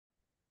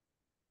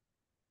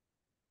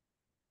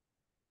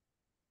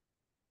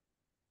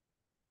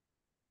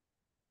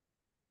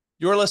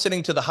You're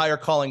listening to the Hire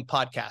Calling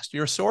Podcast,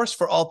 your source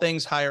for all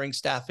things hiring,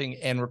 staffing,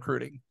 and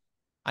recruiting.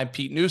 I'm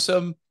Pete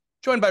Newsome,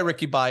 joined by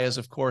Ricky Baez,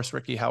 of course.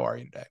 Ricky, how are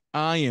you today?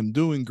 I am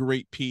doing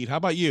great, Pete. How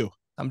about you?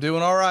 I'm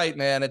doing all right,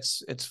 man.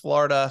 It's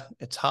Florida.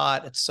 It's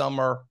hot. It's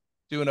summer.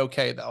 Doing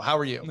okay, though. How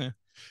are you?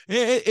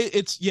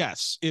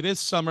 Yes, it is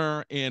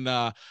summer, and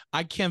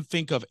I can't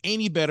think of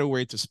any better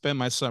way to spend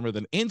my summer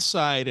than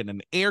inside in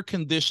an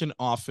air-conditioned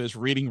office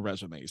reading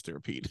resumes there,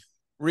 Pete.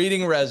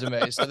 Reading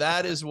resumes. So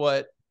that is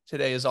what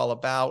today is all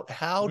about,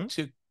 how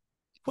to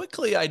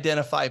quickly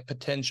identify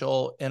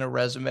potential in a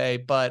resume.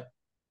 But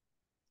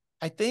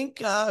I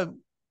think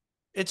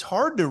it's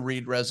hard to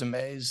read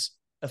resumes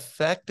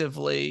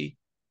effectively,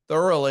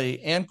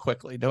 thoroughly, and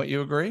quickly. Don't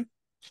you agree?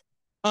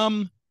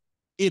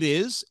 It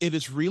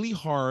is really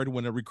hard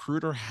when a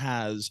recruiter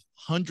has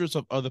hundreds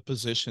of other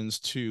positions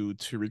to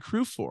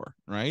recruit for,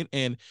 right?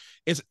 And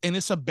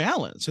it's a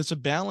balance. It's a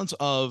balance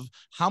of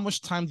how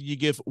much time do you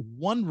give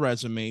one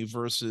resume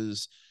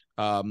versus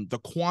the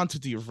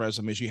quantity of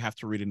resumes you have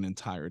to read an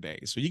entire day.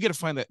 So you got to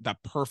find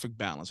that perfect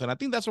balance. And I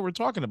think that's what we're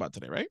talking about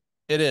today, right?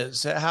 It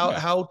is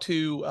how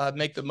to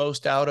make the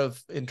most out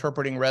of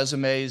interpreting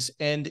resumes.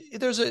 And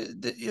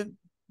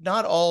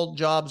not all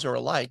jobs are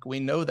alike. We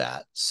know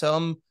that.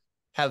 Some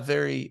have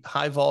very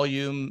high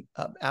volume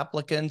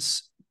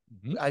applicants.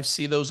 Mm-hmm. I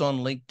see those on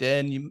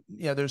LinkedIn.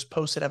 There's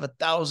posts that have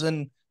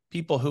 1,000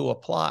 people who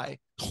apply.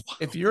 Wow.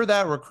 If you're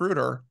that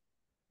recruiter,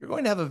 you're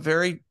going to have a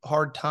very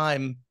hard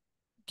time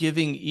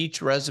giving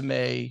each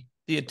resume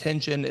the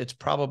attention it's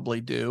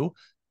probably due.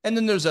 And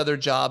then there's other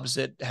jobs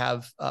that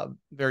have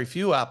very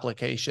few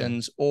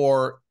applications,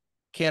 or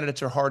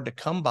candidates are hard to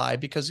come by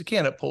because the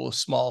candidate pool is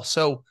small.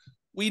 So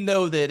we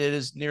know that it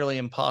is nearly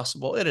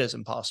impossible. It is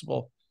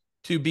impossible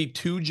to be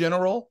too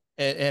general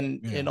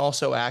and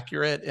also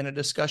accurate in a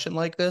discussion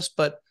like this.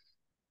 But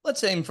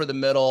let's aim for the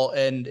middle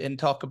and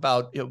talk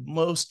about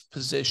most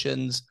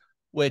positions,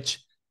 which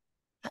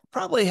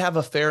probably have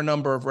a fair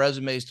number of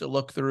resumes to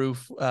look through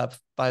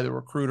by the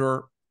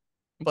recruiter,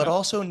 but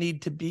also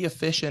need to be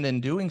efficient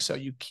in doing so.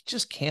 You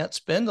just can't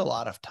spend a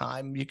lot of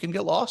time. You can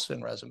get lost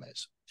in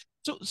resumes.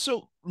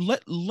 So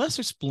let's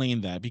explain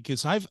that,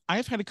 because I've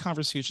had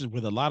conversations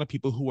with a lot of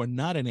people who are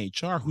not in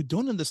HR who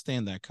don't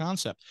understand that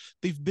concept.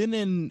 They've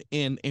been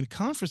in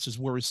conferences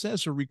where it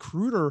says a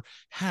recruiter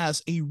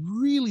has a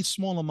really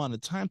small amount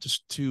of time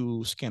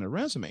to scan a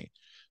resume.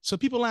 So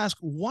people ask,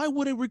 why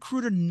would a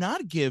recruiter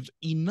not give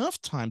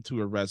enough time to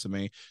a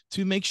resume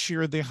to make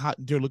sure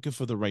they're looking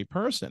for the right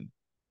person?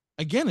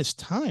 Again, it's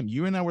time.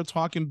 You and I were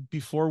talking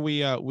before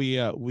we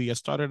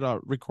started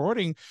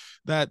recording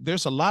that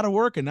there's a lot of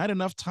work and not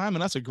enough time,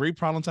 and that's a great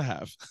problem to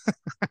have.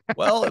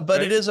 Well, but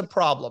right? It is a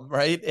problem,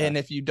 right? Yeah. And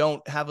if you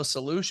don't have a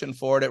solution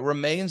for it, it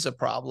remains a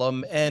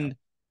problem. And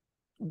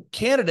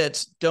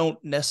candidates don't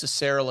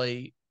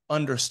necessarily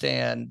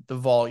understand the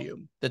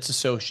volume that's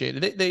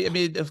associated. I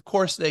mean, of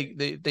course,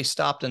 they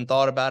stopped and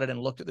thought about it and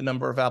looked at the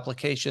number of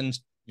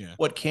applications. Yeah.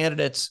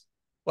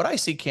 What I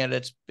see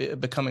candidates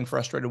becoming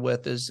frustrated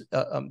with is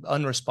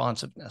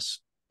unresponsiveness.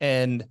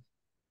 And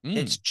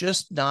it's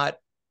just not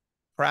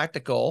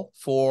practical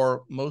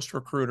for most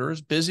recruiters,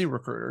 busy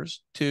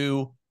recruiters,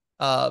 to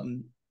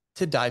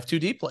dive too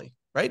deeply,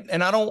 right?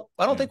 And I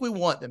don't think we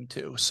want them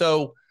to.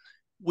 So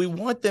we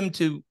want them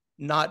to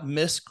not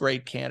miss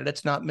great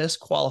candidates, not miss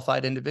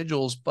qualified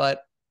individuals,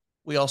 but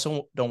we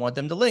also don't want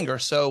them to linger.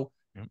 So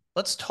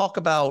let's talk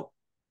about,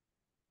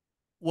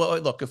 well,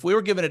 look, if we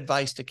were giving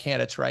advice to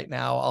candidates right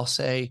now, I'll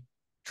say,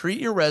 treat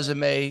your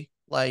resume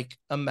like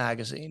a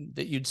magazine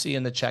that you'd see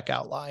in the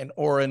checkout line,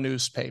 or a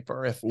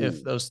newspaper,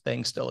 if those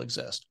things still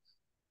exist,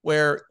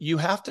 where you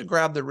have to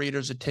grab the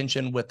reader's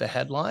attention with the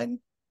headline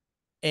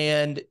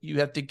and you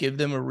have to give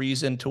them a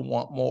reason to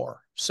want more.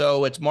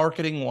 So it's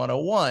marketing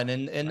 101.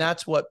 And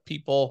that's what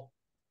people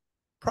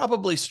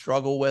probably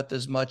struggle with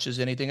as much as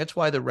anything. That's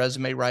why the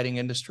resume writing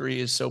industry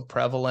is so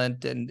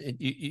prevalent, and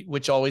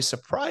which always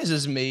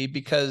surprises me,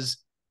 because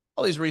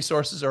all these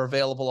resources are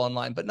available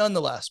online, but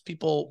nonetheless,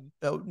 people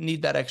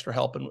need that extra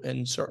help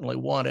and certainly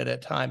want it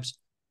at times.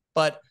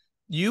 But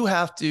you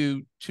have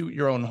to toot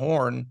your own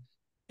horn.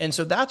 And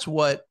so that's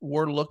what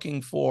we're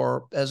looking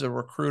for as a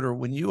recruiter.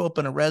 When you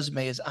open a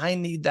resume, is I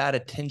need that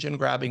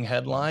attention-grabbing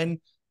headline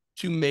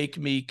to make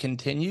me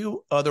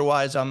continue.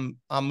 Otherwise, I'm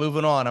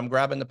moving on. I'm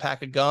grabbing the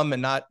pack of gum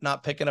and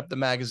not picking up the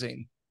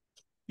magazine.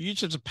 You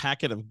just a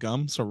packet of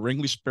gum, so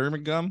English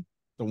spearmint gum.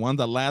 The one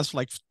that lasts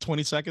like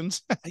 20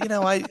 seconds.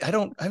 I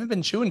haven't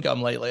been chewing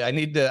gum lately. I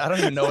don't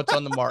even know what's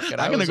on the market.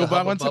 I'm going to go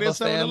buy one today at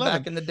 7-Eleven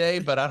back in the day,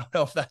 but I don't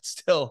know if that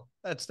still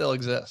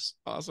exists.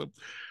 Awesome.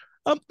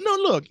 No,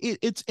 look,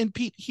 and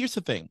Pete, here's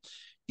the thing.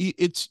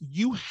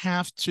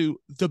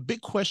 The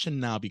big question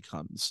now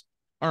becomes,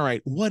 all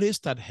right, what is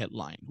that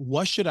headline?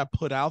 What should I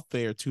put out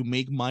there to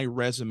make my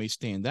resume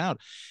stand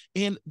out?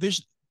 And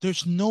there's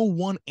no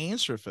one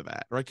answer for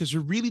that, right? Because it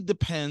really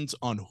depends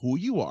on who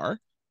you are.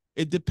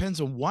 It depends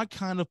on what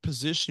kind of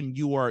position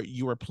you are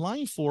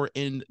applying for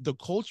in the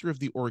culture of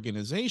the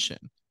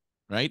organization,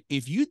 right?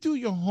 If you do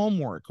your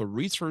homework or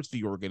research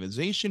the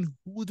organization,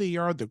 who they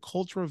are, the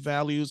cultural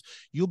values,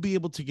 you'll be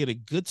able to get a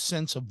good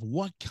sense of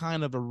what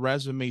kind of a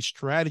resume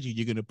strategy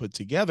you're going to put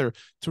together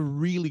to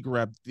really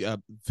grab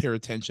their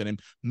attention. And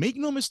make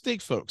no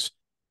mistake, folks,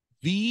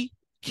 the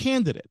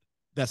candidate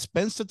that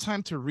spends the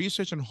time to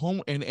research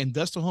and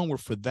does the homework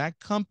for that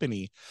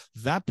company,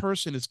 that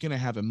person is going to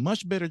have a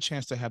much better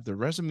chance to have the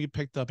resume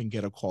picked up and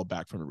get a call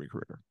back from a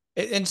recruiter.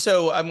 And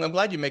so I'm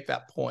glad you make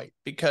that point,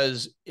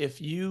 because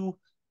if you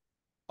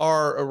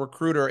are a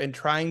recruiter and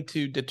trying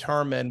to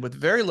determine with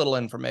very little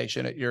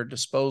information at your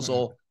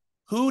disposal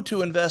who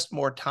to invest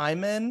more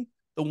time in,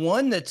 the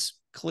one that's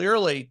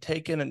clearly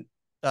taken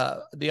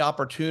the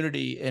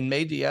opportunity and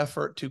made the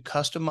effort to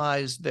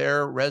customize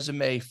their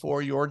resume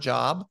for your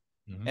job,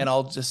 and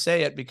I'll just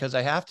say it because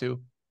I have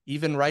to,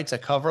 even writes a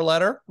cover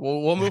letter.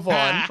 We'll move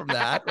on from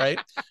that, right?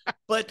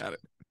 But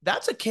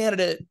that's a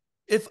candidate.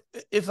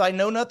 If I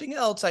know nothing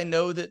else, I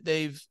know that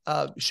they've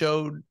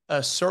showed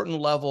a certain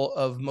level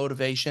of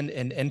motivation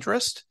and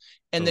interest,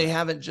 and they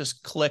haven't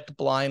just clicked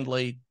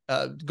blindly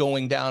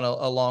going down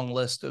a long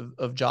list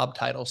of job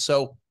titles.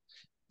 So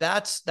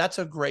that's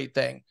a great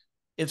thing.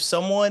 If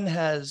someone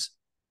has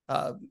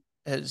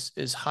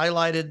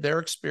highlighted their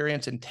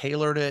experience and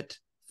tailored it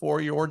for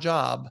your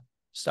job,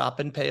 stop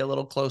and pay a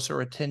little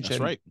closer attention.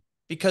 That's right.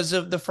 Because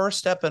of the first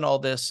step in all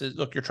this is,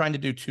 look, you're trying to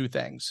do two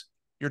things.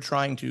 You're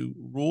trying to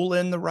rule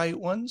in the right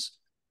ones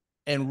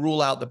and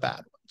rule out the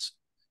bad ones.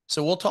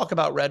 So we'll talk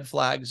about red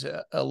flags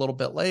a little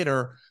bit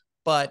later,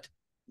 but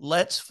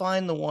let's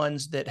find the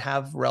ones that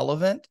have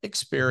relevant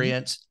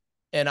experience.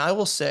 And I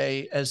will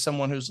say, as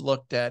someone who's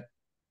looked at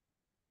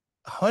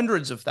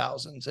hundreds of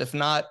thousands, if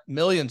not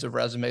millions of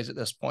resumes at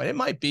this point, it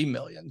might be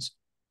millions,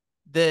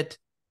 that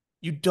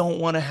you don't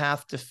want to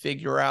have to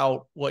figure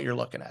out what you're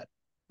looking at,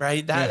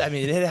 right? I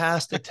mean, it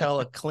has to tell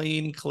a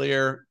clean,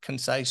 clear,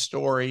 concise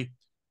story,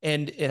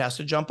 and it has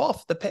to jump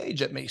off the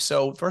page at me.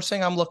 So first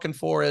thing I'm looking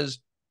for is,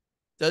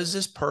 does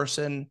this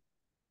person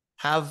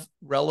have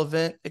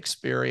relevant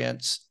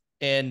experience?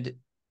 And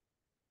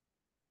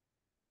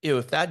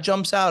if that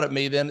jumps out at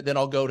me, then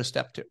I'll go to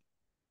step two.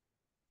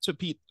 So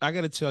Pete, I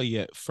got to tell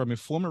you, from a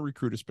former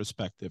recruiter's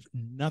perspective,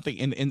 nothing,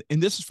 and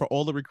this is for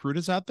all the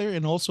recruiters out there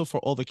and also for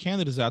all the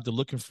candidates out there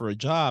looking for a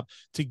job,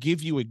 to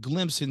give you a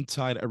glimpse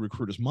inside a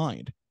recruiter's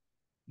mind.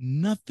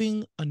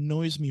 Nothing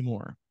annoys me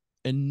more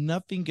and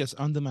nothing gets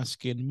under my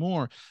skin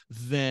more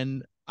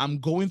than I'm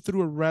going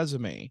through a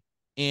resume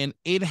and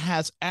it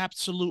has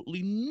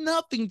absolutely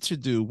nothing to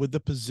do with the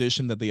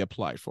position that they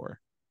applied for.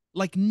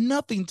 Like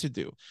nothing to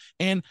do.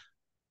 And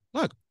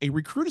look, a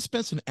recruiter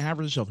spends an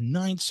average of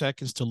 9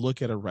 seconds to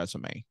look at a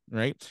resume,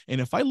 right? And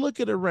if I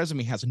look at a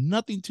resume has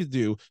nothing to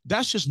do,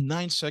 that's just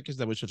 9 seconds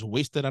that was just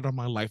wasted out of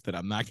my life that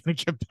I'm not going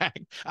to get back.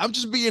 I'm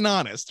just being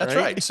honest. That's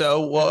right.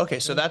 So, well, okay.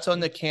 So that's on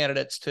the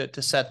candidates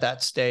to set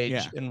that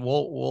stage, and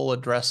we'll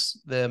address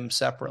them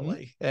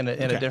separately in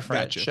a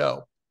different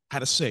show. How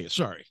to say it?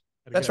 Sorry.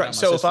 That's right.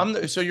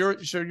 So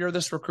you're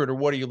this recruiter,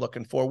 what are you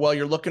looking for? Well,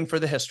 you're looking for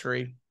the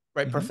history,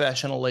 right?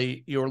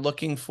 Professionally, you're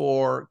looking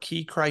for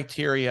key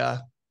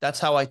criteria. That's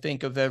how I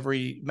think of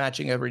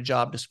matching every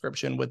job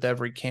description with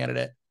every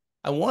candidate.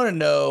 I want to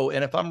know,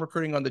 and if I'm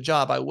recruiting on the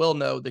job, I will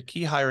know the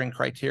key hiring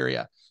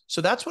criteria.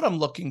 So that's what I'm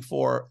looking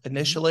for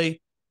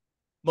initially.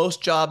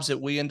 Most jobs that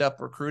we end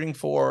up recruiting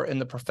for in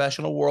the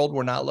professional world,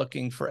 we're not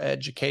looking for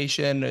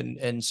education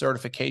and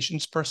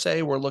certifications per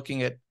se. We're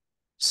looking at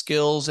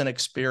skills and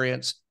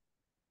experience.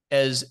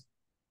 As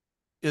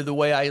the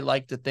way I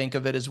like to think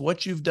of it is,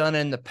 what you've done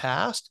in the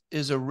past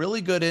is a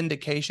really good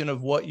indication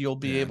of what you'll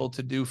be able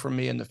to do for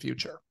me in the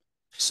future.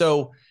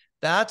 So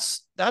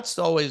that's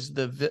always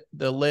the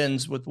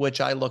lens with which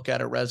I look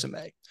at a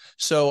resume.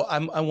 So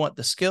I want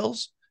the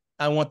skills,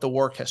 I want the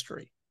work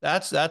history.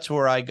 That's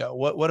where I go.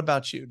 What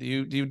about you? Do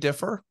you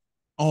differ?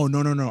 Oh,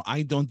 no.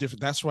 I don't differ.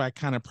 That's why I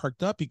kind of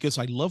perked up, because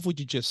I love what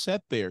you just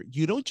said there.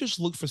 You don't just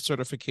look for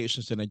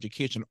certifications and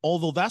education,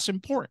 although that's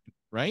important,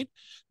 right?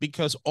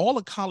 Because all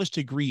a college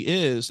degree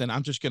is, and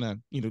I'm just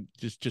going to,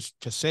 just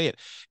to say it,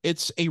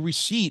 it's a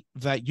receipt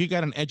that you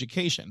got an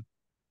education.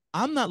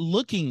 I'm not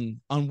looking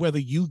on whether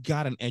you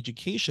got an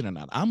education or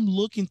not. I'm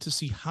looking to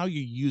see how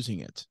you're using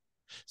it.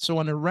 So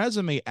on a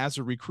resume as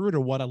a recruiter,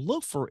 what I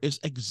look for is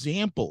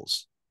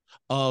examples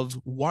of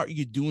what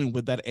you're doing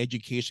with that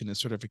education and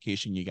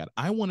certification you got.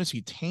 I want to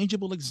see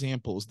tangible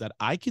examples that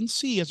I can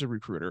see as a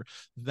recruiter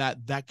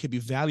that could be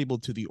valuable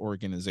to the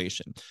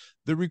organization.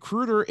 The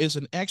recruiter is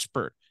an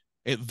expert.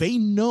 They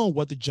know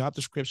what the job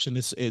description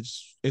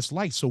is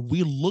like. So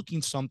we're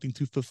looking something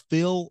to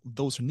fulfill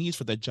those needs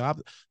for that job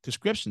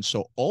description.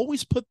 So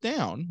always put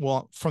down,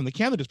 well, from the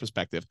candidate's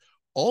perspective,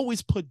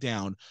 always put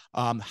down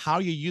how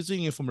you're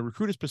using it from a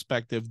recruiter's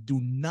perspective. Do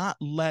not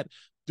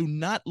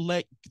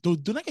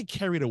get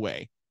carried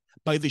away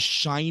by the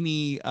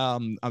shiny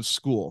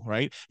school,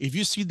 right? If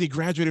you see they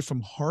graduated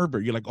from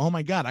Harvard, you're like, oh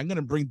my God, I'm going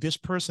to bring this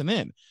person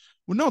in.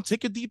 Well, no,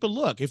 take a deeper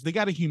look. If they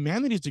got a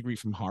humanities degree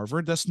from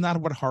Harvard, that's not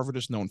what Harvard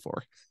is known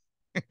for.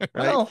 right?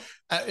 Well,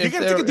 You got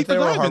to take a if deeper they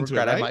were a dive Harvard into it,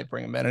 grad, I right? might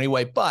bring them in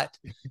anyway. But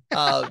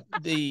Got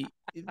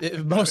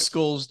most it.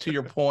 schools, to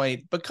your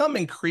point, become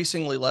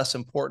increasingly less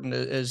important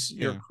as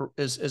Yeah.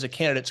 as a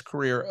candidate's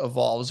career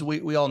evolves.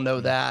 We all know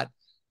Yeah.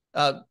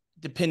 that.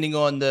 Depending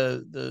on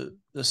the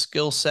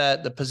skill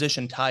set, the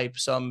position type,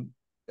 some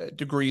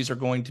degrees are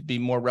going to be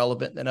more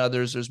relevant than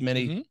others. There's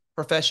many Mm-hmm.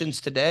 professions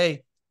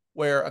today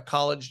where a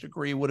college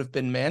degree would have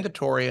been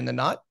mandatory in the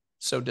not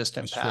so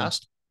distant That's true.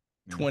 past,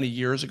 Yeah. 20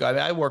 years ago. I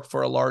mean, I worked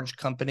for a large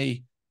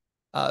company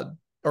uh,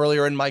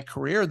 earlier in my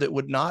career that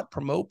would not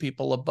promote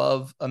people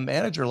above a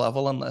manager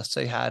level unless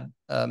they had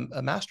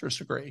a master's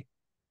degree,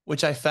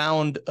 which I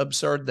found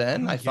absurd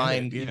then. I I get it.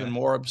 find even Yeah.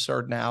 more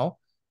absurd now.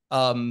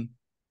 Um,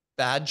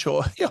 bad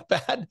choice,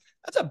 bad.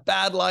 That's a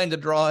bad line to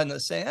draw in the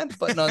sand,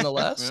 but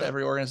nonetheless, Yeah.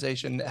 every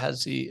organization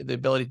has the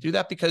ability to do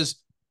that because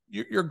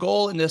your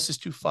goal in this is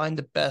to find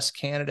the best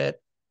candidate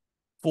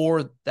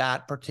for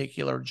that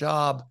particular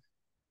job.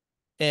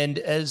 And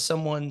as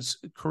someone's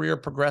career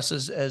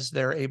progresses, as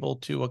they're able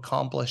to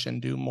accomplish and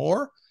do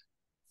more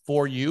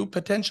for you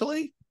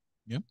potentially,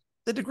 Yeah.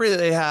 the degree that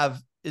they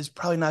have is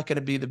probably not going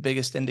to be the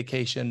biggest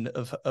indication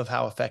of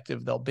how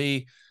effective they'll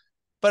be.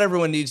 But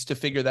everyone needs to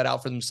figure that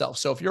out for themselves.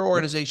 So if your Yep.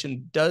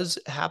 organization does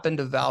happen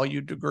to value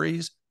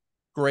degrees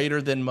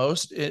greater than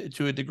most,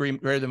 to a degree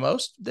greater than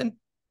most, then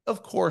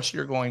of course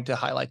you're going to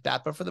highlight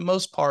that. But for the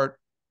most part,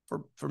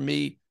 for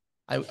me,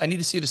 I need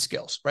to see the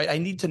skills, right? I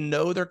need to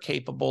know they're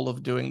capable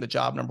of doing the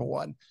job, number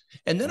one.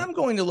 And then Yep. I'm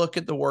going to look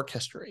at the work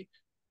history.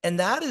 And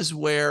that is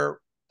where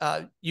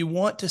you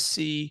want to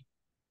see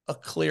a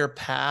clear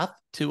path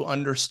to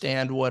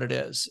understand what it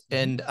is.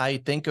 Mm-hmm. And I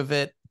think of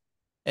it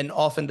and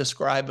often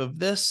describe of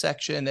this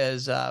section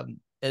as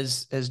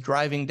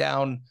driving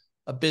down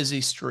a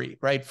busy street,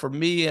 right? For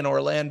me in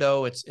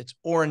Orlando, it's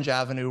Orange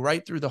Avenue,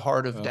 right through the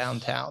heart of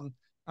downtown.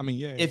 I mean,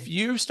 yeah. If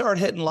you start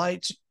hitting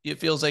lights, it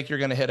feels like you're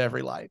going to hit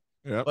every light.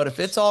 Yep. But if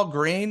it's all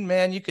green,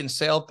 man, you can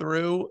sail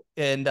through,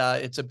 and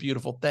it's a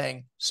beautiful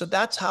thing. So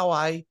that's how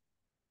I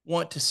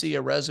want to see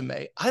a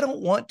resume. I don't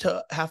want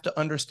to have to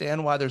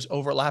understand why there's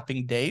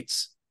overlapping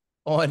dates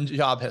on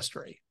job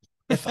history.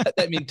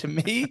 I mean, to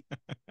me,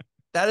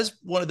 that is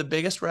one of the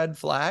biggest red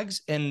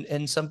flags,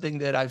 and something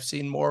that I've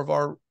seen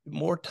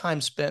more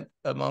time spent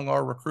among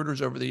our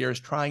recruiters over the years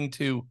trying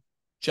to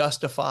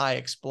justify,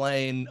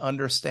 explain,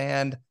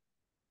 understand.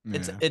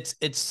 Yeah.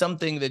 It's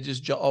something that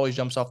just always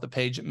jumps off the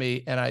page at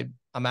me, and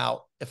I'm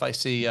out if I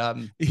see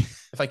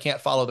if I can't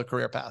follow the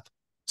career path.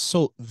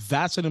 So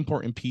that's an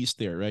important piece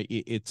there, right?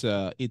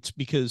 It's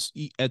because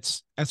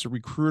it's, as a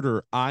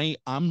recruiter,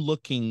 I'm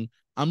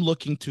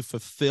looking to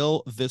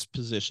fulfill this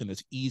position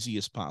as easy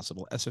as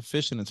possible, as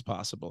efficient as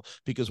possible,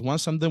 because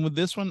once I'm done with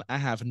this one, I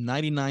have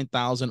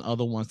 99,000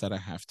 other ones that I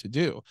have to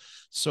do.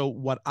 So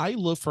what I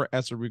look for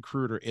as a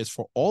recruiter is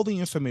for all the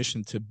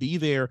information to be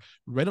there,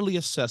 readily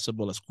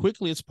accessible as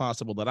quickly as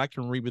possible, that I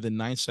can read within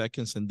 9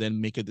 seconds and then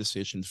make a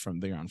decision from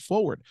there on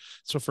forward.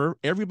 So for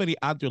everybody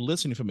out there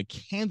listening, from a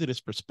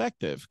candidate's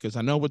perspective, because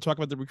I know we're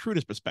talking about the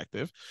recruiter's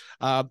perspective,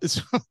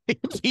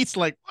 it's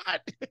like,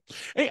 what?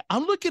 Hey,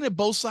 I'm looking at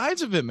both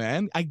sides of it,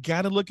 man. I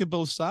got to look at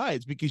both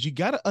sides, because you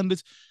got to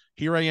understand.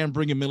 Here I am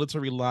bringing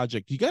military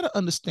logic. You got to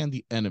understand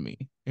the enemy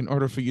in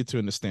order for you to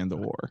understand the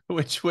war.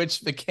 Which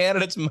the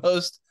candidates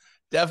most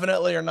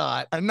definitely are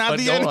not. Are not but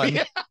the go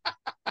enemy. on.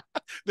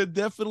 They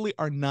definitely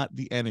are not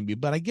the enemy.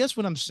 But I guess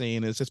what I'm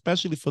saying is,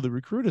 especially for the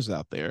recruiters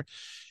out there,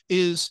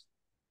 is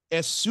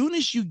as soon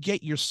as you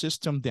get your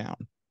system down,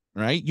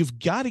 right? You've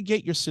got to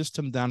get your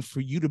system down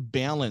for you to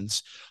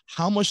balance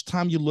how much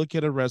time you look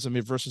at a resume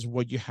versus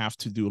what you have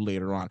to do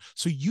later on.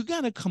 So you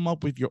got to come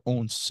up with your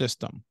own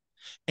system.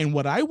 And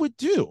what I would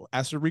do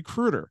as a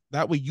recruiter,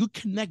 that way you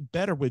connect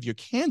better with your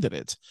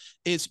candidates,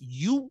 is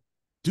you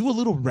do a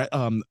little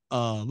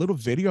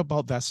video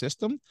about that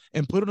system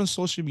and put it on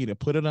social media,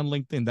 put it on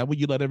LinkedIn. That way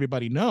you let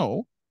everybody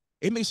know.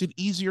 It makes it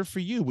easier for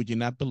you. Would you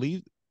not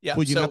believe? Yeah.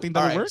 Would you not think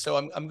that would work? So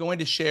I'm going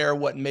to share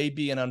what may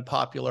be an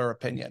unpopular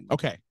opinion.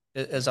 Okay.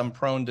 As I'm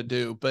prone to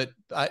do, but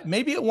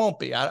maybe it won't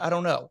be. I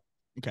don't know.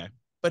 Okay.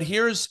 But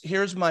here's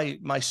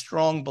my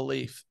strong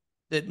belief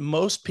that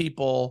most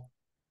people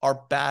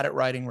are bad at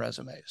writing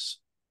resumes.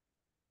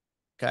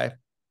 Okay.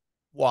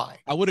 Why?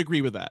 I would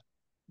agree with that.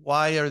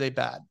 Why are they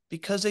bad?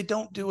 Because they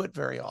don't do it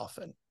very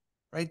often,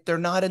 right? They're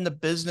not in the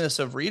business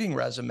of reading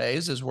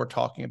resumes, as we're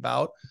talking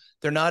about.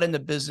 They're not in the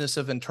business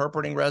of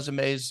interpreting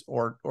resumes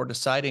or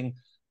deciding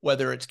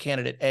whether it's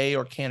candidate A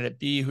or candidate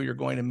B who you're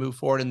going to move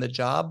forward in the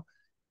job.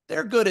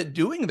 They're good at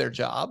doing their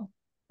job,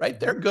 right?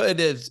 They're good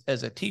as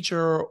a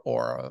teacher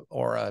or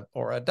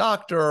a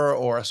doctor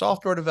or a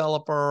software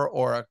developer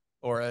or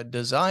a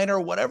designer,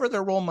 whatever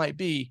their role might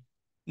be,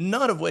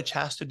 none of which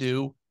has to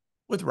do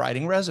with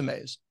writing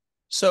resumes.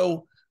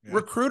 So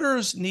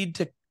recruiters need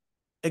to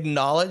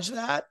acknowledge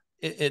that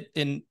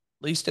in at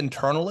least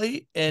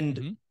internally,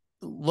 and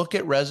look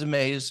at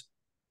resumes.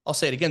 I'll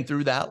say it again,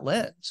 through that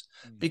lens,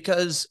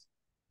 because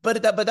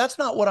but that's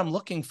not what I'm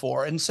looking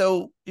for. And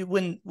so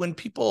when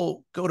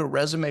people go to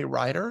resume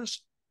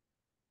writers,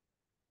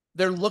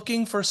 they're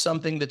looking for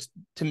something that's,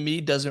 to me,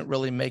 doesn't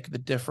really make the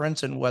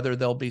difference in whether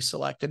they'll be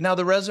selected. Now,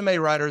 the resume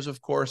writers,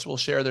 of course, will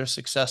share their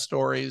success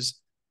stories,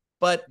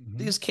 but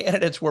these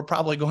candidates were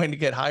probably going to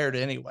get hired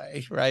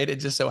anyway, right? It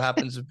just so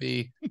happens to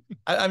be,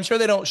 I'm sure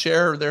they don't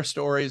share their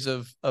stories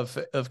of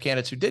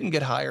candidates who didn't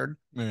get hired,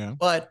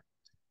 but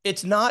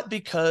it's not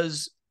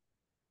because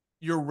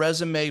your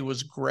resume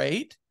was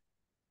great,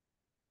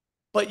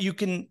 but you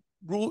can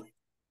rule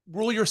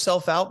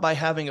yourself out by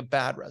having a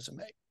bad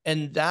resume.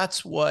 And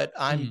that's what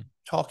I'm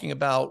talking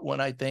about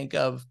when I think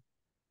of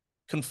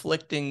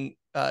conflicting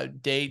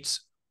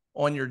dates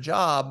on your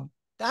job.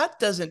 That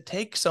doesn't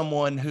take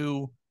someone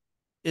who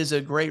is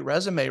a great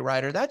resume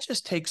writer. That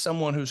just takes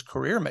someone whose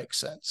career makes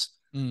sense,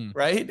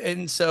 right?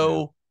 And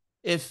so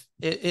if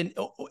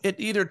it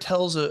either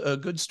tells a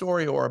good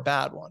story or a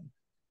bad one.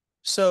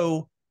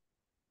 So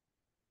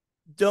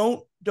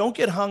don't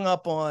get hung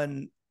up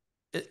on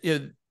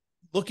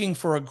looking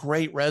for a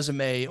great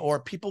resume, or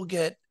people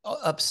get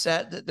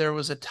upset that there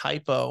was a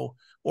typo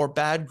or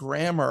bad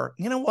grammar.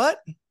 You know what?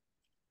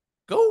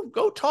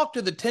 Go talk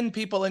to the 10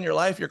 people in your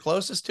life you're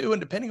closest to, and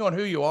depending on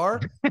who you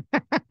are,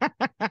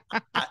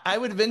 I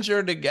would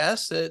venture to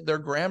guess that their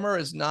grammar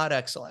is not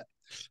excellent.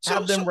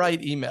 Have them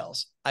write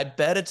emails. I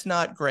bet it's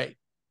not great.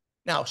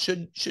 Now,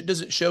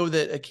 does it show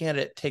that a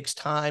candidate takes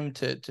time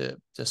to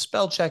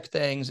spell check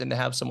things and to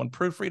have someone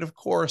proofread? Of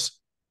course,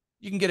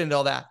 you can get into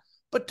all that,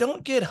 but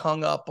don't get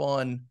hung up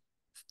on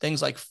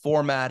things like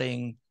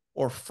formatting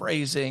or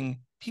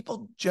phrasing.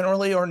 People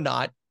generally are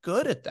not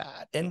good at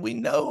that, and we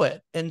know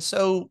it. And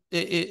so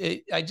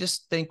I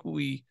just think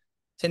we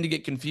tend to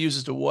get confused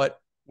as to what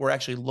we're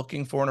actually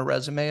looking for in a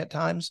resume at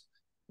times,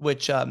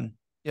 which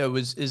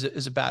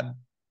is a bad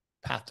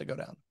path to go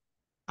down.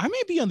 I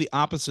may be on the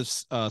opposite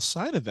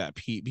side of that,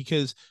 Pete,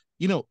 because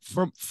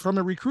from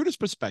a recruiter's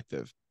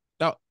perspective,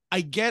 now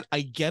I get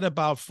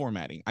about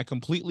formatting. I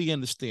completely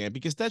understand,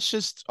 because that's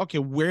just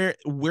where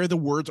the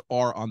words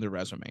are on the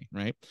resume,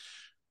 right?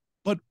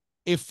 But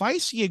if I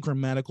see a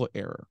grammatical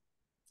error,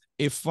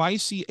 if I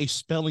see a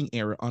spelling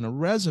error on a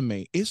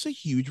resume, it's a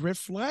huge red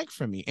flag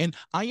for me. And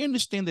I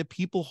understand that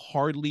people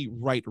hardly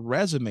write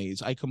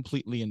resumes. I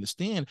completely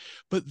understand.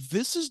 But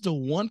this is the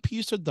one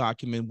piece of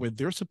document where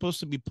they're supposed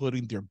to be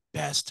putting their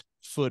best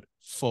foot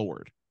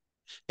forward.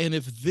 And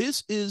if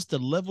this is the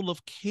level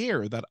of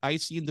care that I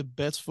see in the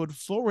best foot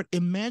forward,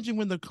 imagine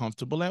when they're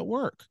comfortable at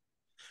work.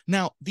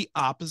 Now, the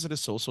opposite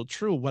is also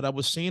true. What I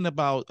was saying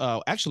about,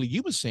 actually,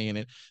 you were saying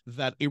it,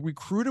 that a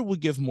recruiter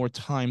would give more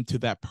time to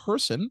that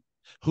person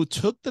who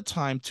took the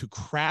time to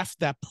craft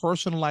that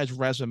personalized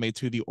resume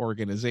to the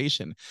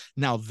organization.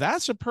 Now,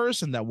 that's a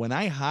person that when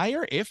I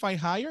hire, if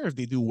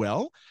they do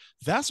well,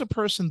 that's a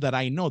person that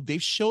I know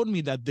they've showed me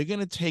that they're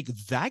going to take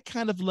that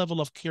kind of level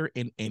of care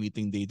in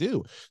anything they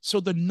do. So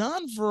the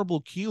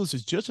nonverbal cues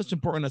is just as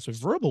important as a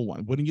verbal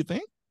one. Wouldn't you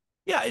think?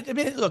 Yeah. I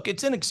mean, look,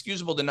 it's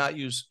inexcusable to not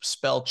use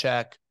spell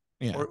check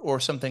or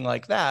something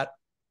like that.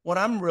 What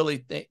I'm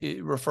really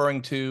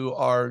referring to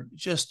are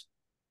just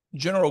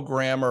general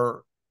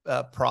grammar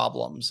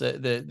problems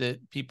that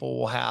people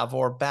will have,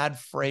 or bad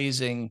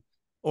phrasing,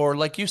 or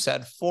like you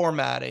said,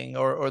 formatting,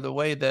 or the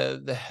way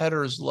the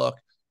headers look.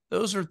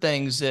 Those are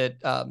things that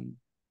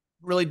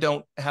really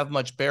don't have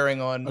much bearing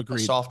on a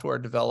software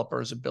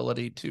developer's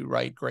ability to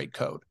write great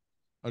code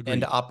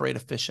and to operate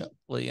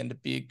efficiently and to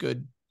be a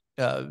good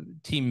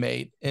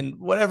teammate and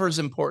whatever is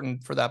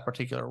important for that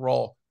particular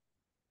role.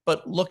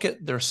 But look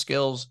at their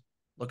skills,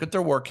 look at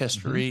their work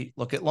history,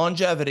 look at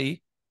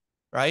longevity.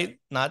 Right?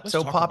 Let's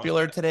so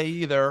popular today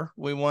either.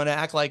 We want to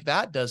act like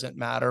that doesn't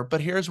matter,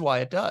 but here's why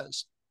it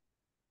does.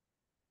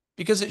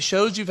 Because it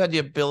shows you've had the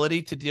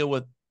ability to deal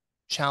with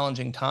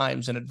challenging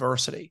times and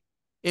adversity.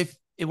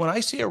 When I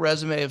see a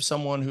resume of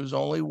someone who's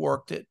only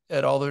worked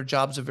at all their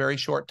jobs a very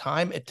short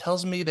time, it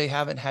tells me they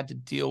haven't had to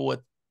deal with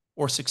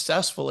or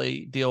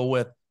successfully deal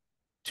with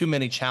too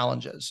many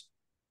challenges,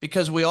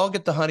 because we all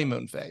get the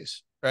honeymoon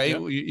phase, right?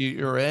 Yep.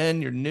 You're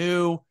in, you're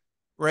new,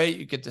 right?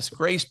 You get this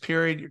grace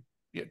period,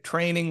 you're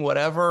training,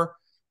 whatever.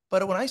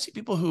 But when I see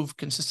people who've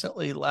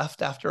consistently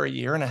left after a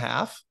year and a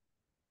half,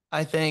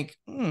 I think,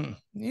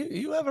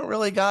 you haven't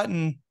really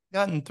gotten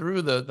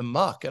through the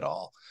muck at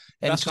all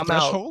and come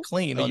out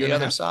clean on the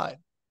other side.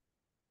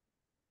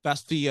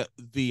 That's the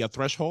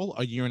threshold.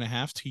 A year and a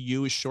half to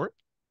you is short?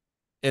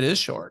 It is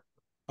short.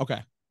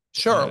 Okay.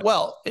 Sure. Yeah.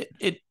 Well,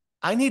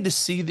 I need to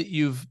see that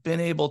you've been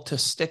able to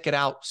stick it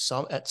out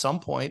at some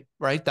point,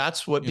 right?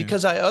 That's what,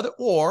 because I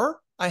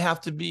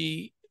have to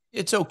be,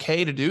 it's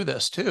okay to do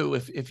this too.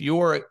 If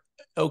you're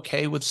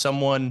okay with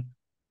someone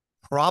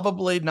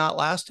probably not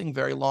lasting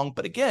very long,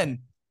 but again,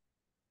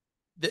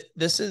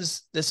 this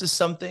is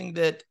something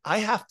that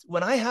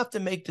when I have to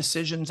make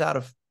decisions out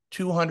of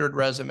 200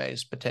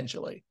 resumes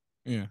potentially.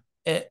 Yeah.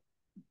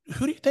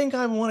 Who do you think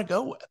I want to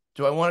go with?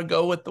 Do I want to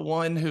go with the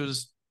one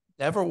who's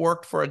never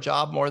worked for a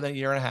job more than a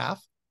year and a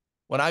half?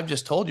 When I've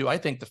just told you, I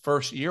think the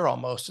first year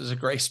almost is a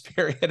grace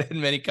period in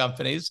many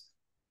companies,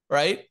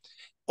 right?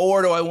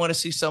 Or do I want to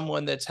see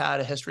someone that's had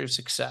a history of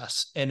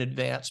success and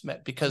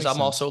advancement? Because I'm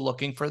also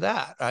looking for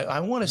that. I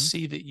want to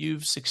see that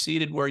you've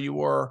succeeded where you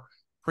were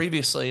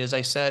previously. As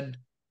I said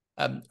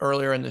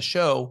earlier in the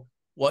show,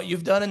 what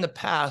you've done in the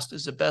past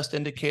is the best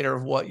indicator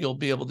of what you'll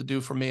be able to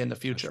do for me in the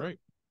future. That's right.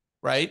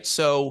 Right.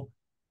 So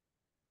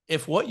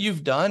if what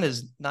you've done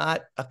is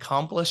not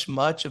accomplished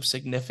much of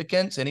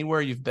significance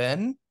anywhere you've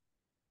been,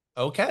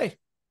 okay,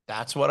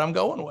 that's what I'm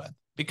going with,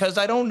 because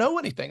I don't know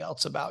anything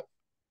else about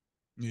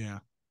you. Yeah.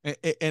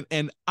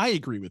 And I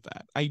agree with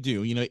that. I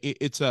do. You know,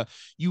 it's a,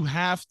 you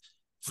have,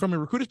 from a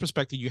recruiter's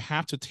perspective, you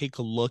have to take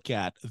a look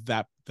at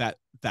that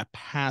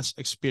past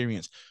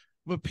experience.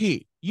 But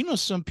Pete, you know,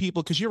 some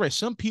people, because you're right,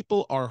 some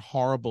people are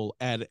horrible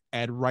at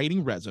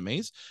writing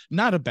resumes.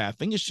 Not a bad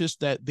thing. It's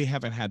just that they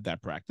haven't had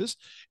that practice.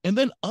 And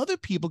then other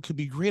people could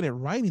be great at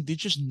writing. They're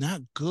just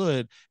not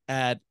good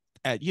at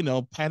you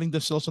know, patting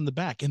themselves on the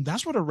back. And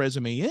that's what a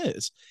resume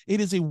is.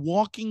 It is a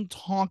walking,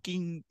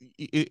 talking,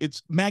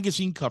 it's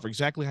magazine cover,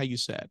 exactly how you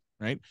said,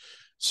 right?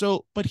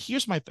 So, but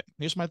here's my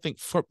thing.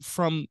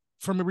 From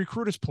a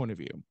recruiter's point of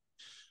view,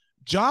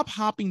 job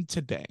hopping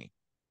today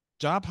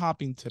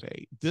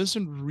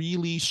doesn't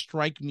really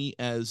strike me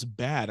as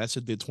bad as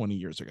it did 20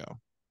 years ago.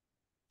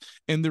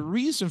 And the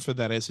reason for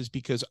that is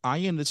because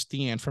I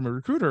understand, from a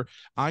recruiter,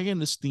 I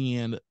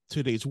understand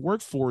today's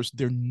workforce,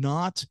 they're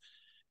not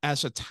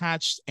as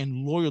attached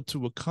and loyal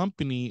to a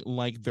company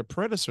like their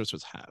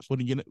predecessors have. Would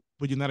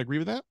you not agree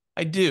with that?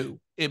 I do,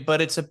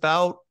 but it's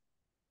about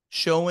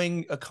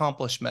showing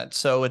accomplishment.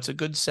 So it's a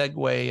good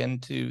segue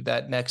into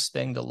that next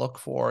thing to look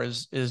for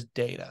is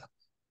data.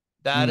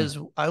 That is,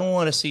 I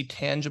want to see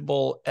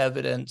tangible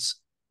evidence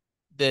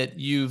that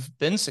you've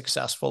been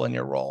successful in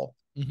your role.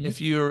 Mm-hmm.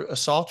 If you're a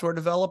software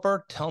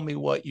developer, tell me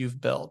what you've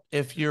built.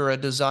 If you're a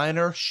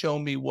designer, show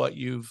me what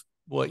you've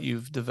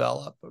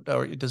developed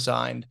or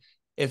designed.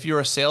 If you're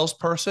a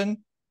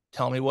salesperson,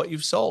 tell me what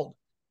you've sold.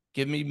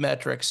 Give me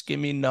metrics, give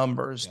me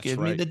numbers, give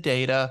me the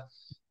data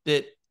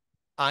that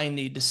I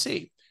need to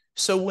see.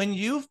 So when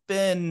you've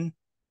been,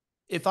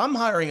 if I'm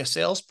hiring a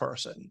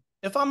salesperson,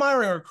 if I'm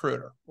hiring a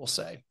recruiter, we'll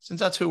say, since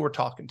that's who we're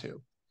talking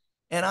to,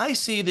 and I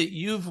see that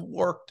you've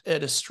worked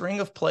at a string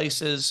of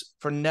places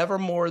for never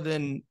more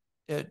than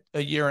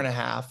a year and a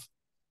half,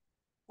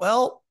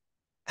 well,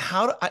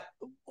 how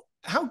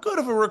good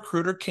of a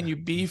recruiter can you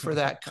be for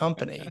that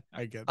company?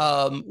 I get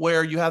that.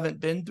 Where you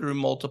haven't been through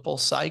multiple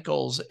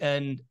cycles.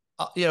 And,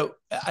 you know,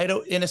 I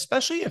don't, and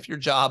especially if your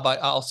job,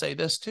 I'll say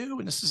this too,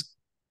 and this is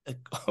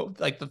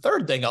like the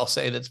third thing I'll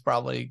say that's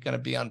probably going to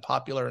be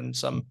unpopular in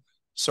some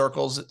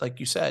circles, like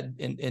you said,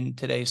 in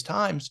today's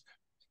times,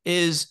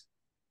 is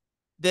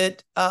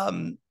that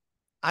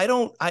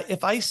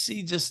if I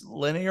see just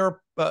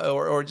linear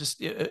or just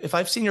if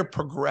I've seen your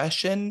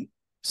progression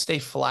stay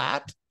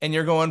flat and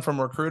you're going from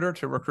recruiter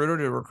to recruiter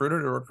to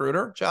recruiter to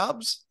recruiter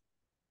jobs,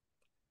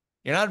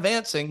 you're not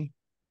advancing,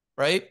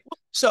 right?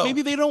 So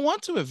maybe they don't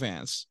want to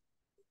advance.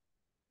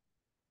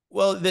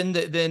 Well,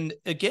 then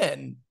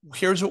again,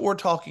 here's what we're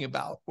talking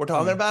about. We're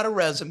talking about a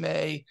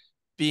resume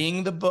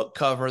being the book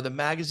cover, the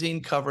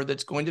magazine cover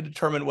that's going to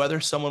determine whether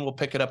someone will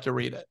pick it up to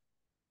read it.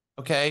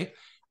 Okay.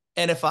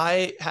 And if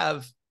I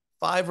have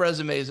 5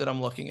 resumes that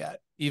I'm looking at,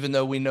 even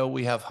though we know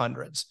we have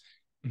hundreds,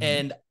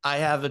 and I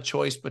have a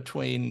choice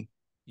between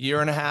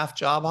year and a half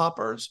job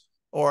hoppers,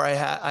 or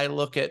I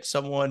look at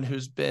someone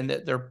who's been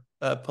at their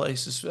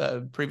places,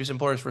 previous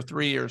employers for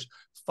 3 years,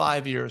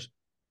 5 years,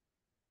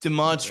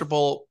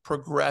 demonstrable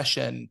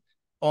progression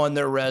on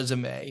their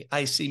resume.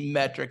 I see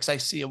metrics, I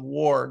see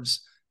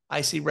awards,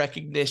 I see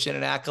recognition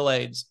and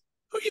accolades.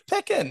 Who are you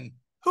picking?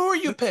 Who are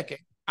you picking?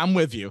 I'm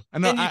with you. I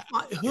know.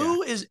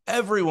 Who is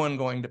everyone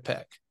going to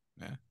pick?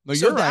 Yeah. No,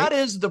 so that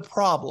is the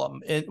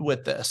problem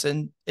with this.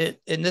 And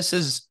this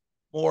is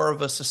more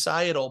of a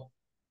societal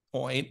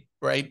point,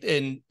 right?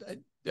 And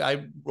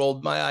I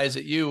rolled my eyes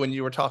at you when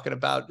you were talking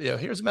about, you know,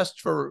 here's a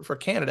message for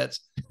candidates.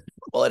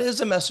 Well, it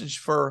is a message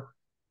for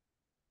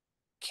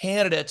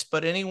candidates,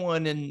 but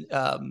anyone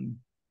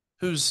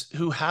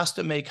who has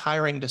to make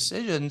hiring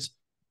decisions,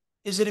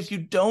 is that if you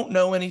don't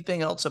know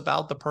anything else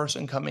about the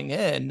person coming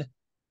in,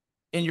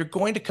 and you're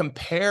going to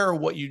compare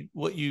what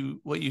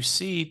you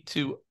see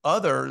to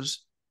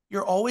others,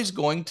 you're always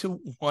going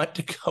to want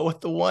to go with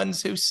the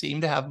ones who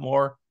seem to have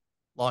more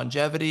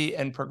longevity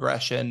and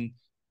progression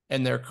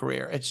in their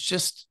career. It's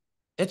just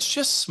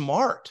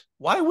smart.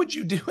 Why would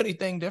you do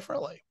anything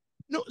differently?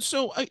 No,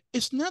 so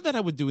it's not that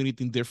I would do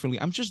anything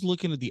differently. I'm just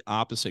looking at the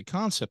opposite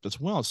concept as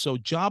well. So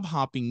job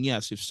hopping,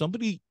 yes, if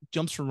somebody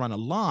jumps around a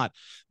lot,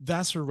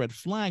 that's a red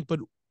flag.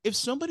 But if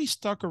somebody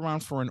stuck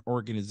around for an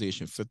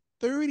organization for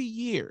 30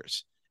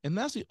 years, and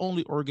that's the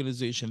only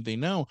organization they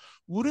know,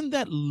 wouldn't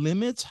that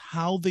limit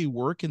how they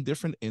work in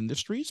different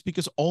industries?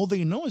 Because all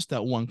they know is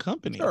that one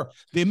company. Sure.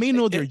 They may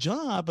know their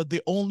job, but they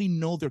only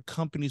know their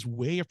company's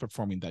way of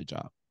performing that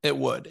job. It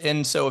would.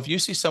 And so if you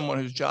see someone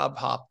who's job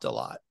hopped a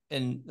lot,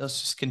 and let's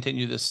just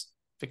continue this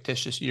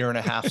fictitious year and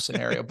a half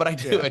scenario, but I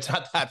do, it's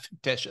not that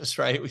fictitious,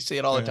 right? We see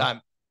it all the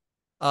time.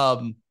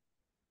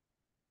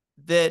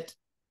 That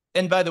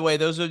And by the way,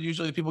 those are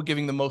usually the people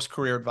giving the most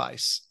career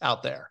advice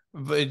out there,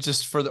 but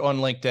just on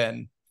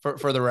LinkedIn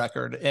for the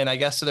record. And I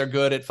guess they're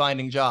good at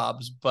finding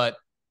jobs, but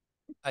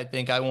I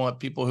think I want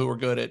people who are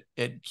good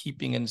at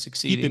keeping and Keeping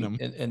succeeding them.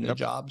 in the Yep.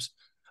 jobs.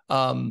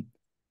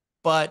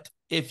 But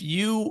if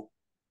you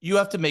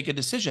have to make a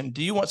decision,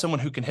 do you want someone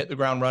who can hit the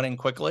ground running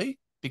quickly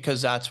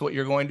because that's what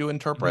you're going to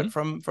interpret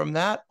from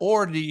that,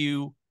 or do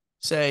you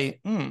say,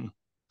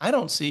 I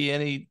don't see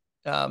any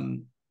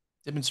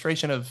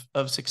demonstration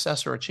of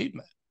success or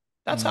achievement?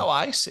 That's how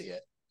I see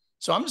it.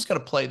 So I'm just going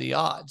to play the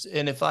odds.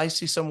 And if I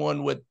see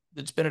someone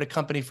that's been at a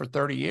company for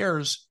 30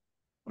 years,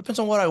 it depends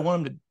on what I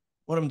want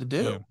them to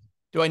do. Yeah.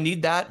 Do I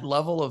need that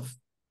level of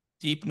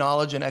deep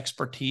knowledge and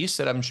expertise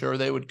that I'm sure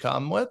they would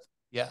come with?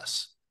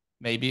 Yes.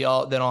 Maybe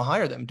I'll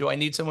hire them. Do I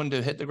need someone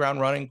to hit the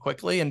ground running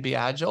quickly and be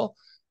agile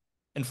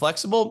and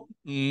flexible?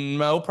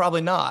 No,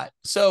 probably not.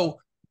 So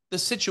the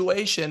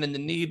situation and the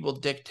need will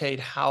dictate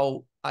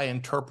how I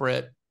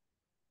interpret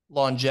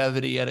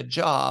longevity at a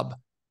job.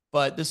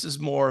 But this is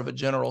more of a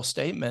general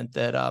statement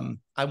that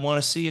I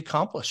want to see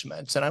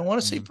accomplishments and I want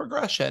to see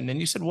progression. And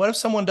you said, what if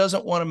someone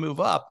doesn't want to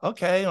move up?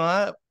 Okay,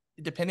 well,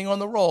 depending on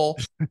the role,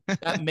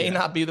 that may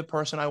not be the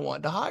person I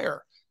want to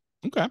hire.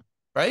 Okay.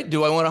 Right?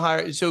 Do I want to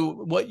hire? So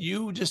what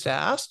you just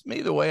asked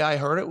me, the way I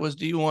heard it was,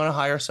 do you want to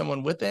hire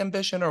someone with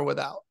ambition or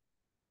without?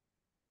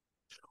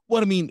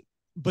 Well, I mean,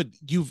 but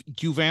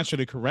you've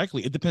answered it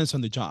correctly. It depends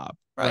on the job,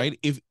 right?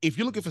 If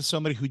you're looking for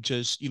somebody who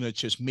just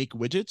just make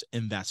widgets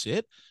and that's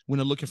it, when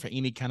they're looking for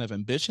any kind of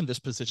ambition, this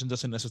position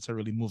doesn't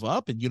necessarily move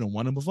up, and you don't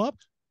want to move up.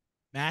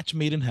 Match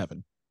made in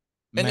heaven.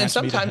 And then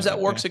sometimes that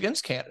works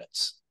against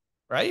candidates,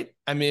 right?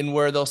 I mean,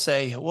 where they'll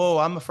say, "Whoa,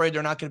 I'm afraid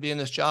they're not going to be in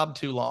this job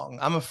too long.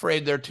 I'm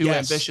afraid they're too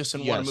ambitious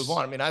and want to move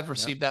on." I mean, I've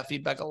received that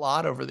feedback a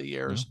lot over the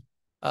years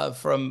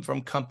from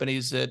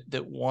companies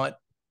that want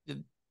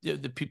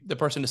the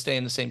person to stay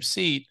in the same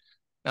seat.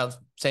 Now, the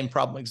same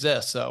problem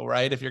exists, though,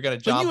 right? If you're going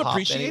to job hop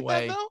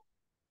anyway,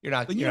 you're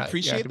not going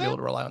to be able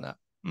to rely on that.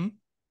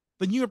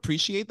 Then you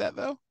appreciate that,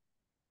 though?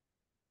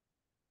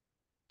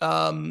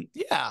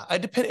 Yeah,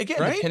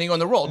 depending on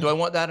the role. Do I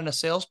want that in a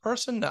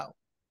salesperson? No.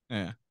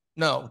 Yeah.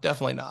 No,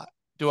 definitely not.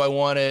 Do I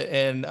want it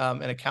in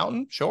an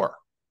accountant? Sure.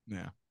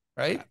 Yeah.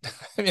 Right.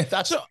 I mean,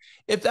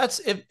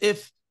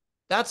 if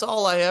that's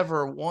all I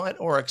ever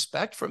want or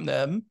expect from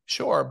them,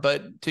 sure.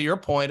 But to your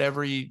point,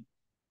 every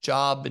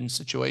job and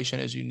situation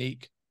is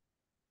unique.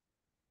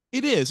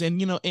 It is.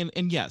 And,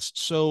 and yes,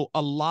 so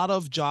a lot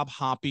of job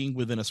hopping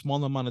within a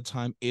small amount of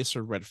time is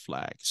a red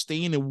flag.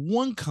 Staying in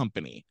one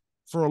company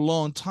for a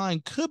long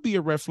time could be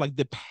a red flag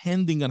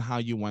depending on how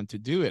you want to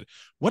do it.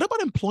 What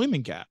about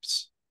employment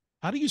gaps?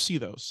 How do you see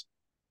those?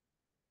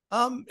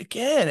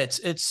 Again,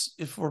 it's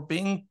if we're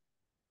being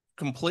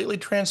completely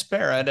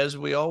transparent, as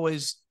we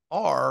always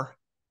are,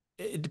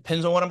 it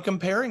depends on what I'm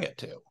comparing it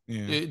to.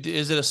 Yeah.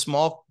 Is it a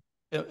small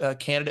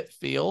candidate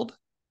field?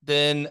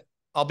 Then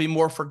I'll be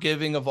more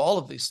forgiving of all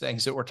of these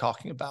things that we're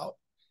talking about.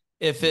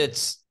 If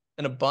it's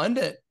an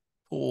abundant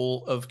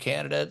pool of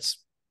candidates,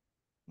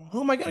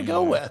 who am I going to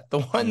go with?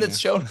 The one that's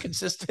shown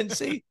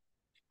consistency?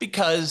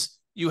 Because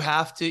you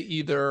have to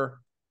either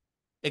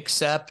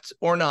accept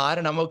or not.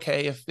 And I'm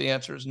okay if the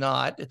answer is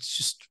not.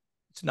 It's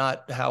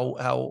not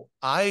how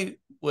I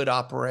would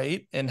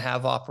operate and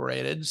have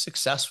operated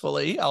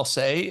successfully, I'll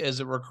say, as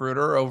a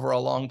recruiter over a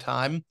long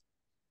time.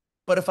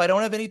 But if I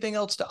don't have anything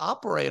else to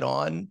operate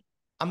on,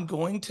 I'm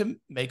going to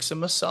make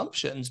some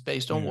assumptions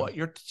based on what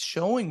you're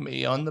showing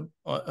me on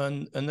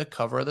the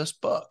cover of this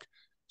book.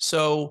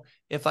 So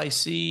if I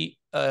see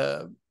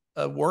a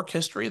work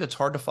history that's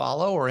hard to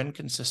follow or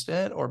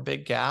inconsistent or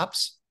big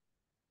gaps,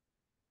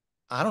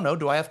 I don't know.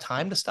 Do I have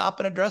time to stop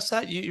and address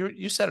that?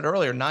 You said it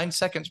earlier, 9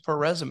 seconds per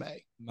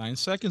resume. 9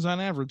 seconds on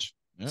average.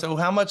 Yep. So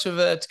how much of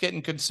it's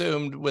getting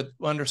consumed with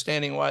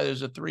understanding why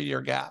there's a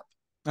 3-year gap?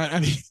 I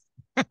mean,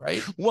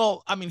 right.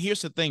 Well, I mean,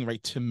 here's the thing,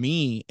 right? To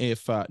me,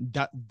 if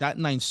that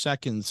 9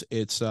 seconds,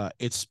 it's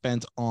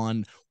spent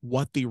on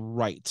what they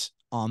write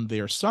on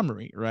their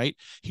summary, right?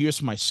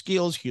 Here's my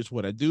skills. Here's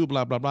what I do,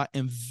 blah, blah, blah.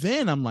 And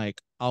then I'm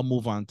like, I'll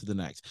move on to the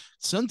next.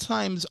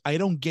 Sometimes I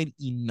don't get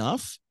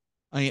enough.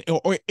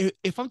 Or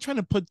if I'm trying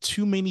to put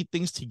too many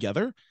things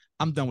together,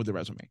 I'm done with the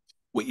resume.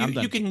 Well,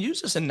 you can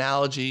use this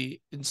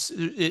analogy. It's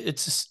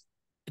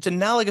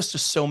analogous to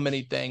so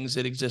many things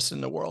that exist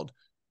in the world.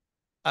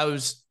 I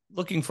was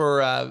looking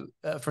for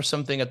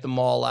something at the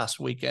mall last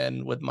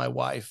weekend with my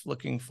wife,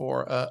 looking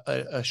for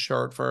a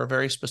shirt for a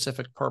very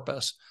specific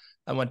purpose.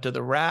 I went to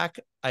the rack.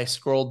 I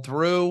scrolled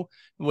through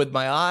with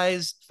my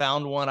eyes,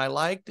 found one I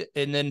liked,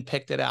 and then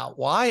picked it out.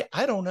 Why?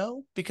 I don't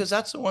know, because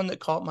that's the one that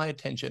caught my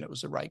attention. It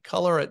was the right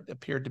color. It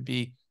appeared to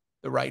be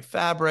the right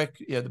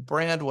fabric, the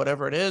brand,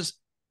 whatever it is.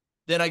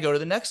 Then I go to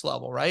the next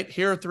level, right?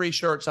 Here are 3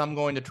 shirts I'm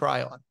going to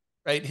try on,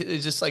 right?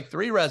 It's just like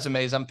 3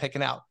 resumes I'm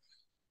picking out.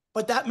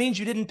 But that means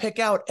you didn't pick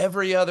out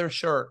every other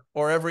shirt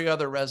or every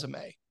other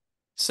resume.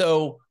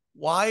 So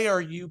why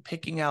are you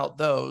picking out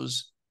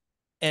those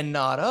and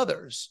not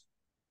others?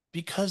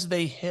 Because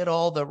they hit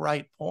all the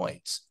right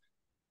points,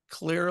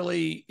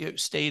 clearly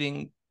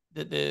stating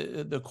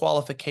the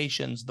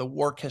qualifications, the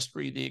work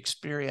history, the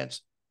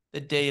experience,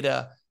 the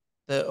data,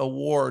 the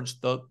awards,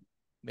 the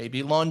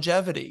maybe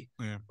longevity,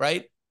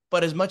 right?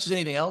 But as much as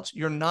anything else,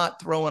 you're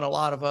not throwing a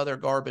lot of other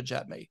garbage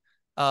at me.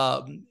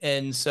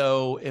 And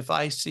so if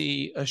I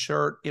see a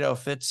shirt,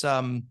 if it's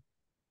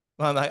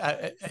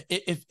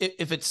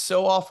if it's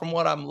so off from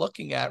what I'm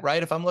looking at,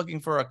 right? If I'm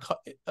looking for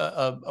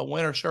a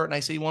winter shirt and I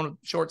see one with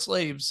short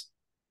sleeves,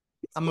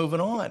 I'm moving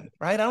on,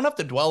 right? I don't have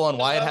to dwell on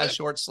why it has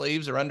short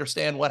sleeves or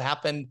understand what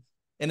happened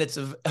in its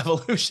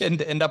evolution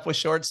to end up with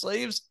short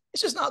sleeves.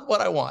 It's just not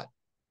what I want.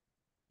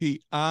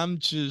 I'm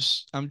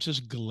just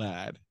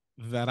glad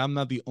that I'm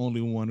not the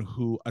only one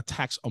who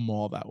attacks a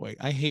mall that way.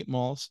 I hate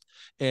malls,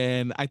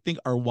 and I think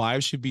our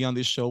wives should be on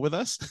this show with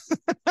us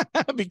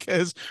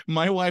because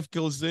my wife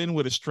goes in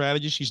with a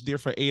strategy. She's there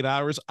for 8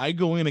 hours. I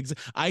go into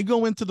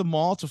the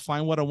mall to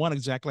find what I want,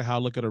 exactly how I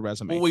look at a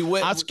resume.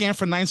 Well, I'll scan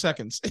for 9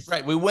 seconds.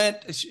 Right. We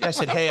went. I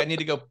said, "Hey, I need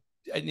to go.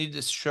 I need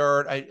this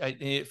shirt. I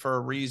need it for a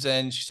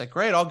reason." She's like,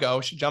 "Great, I'll go."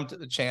 She jumped at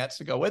the chance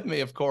to go with me,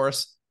 of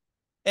course.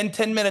 And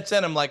 10 minutes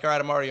in, I'm like, "All right,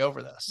 I'm already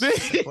over this.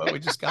 Like, well, we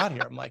just got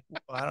here." I'm like,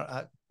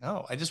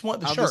 no, I just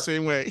want the shirt. The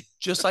same way.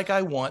 Just like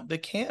I want the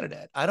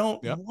candidate. I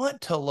don't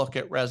want to look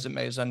at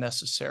resumes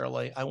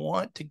unnecessarily. I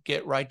want to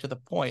get right to the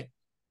point.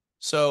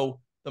 So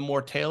the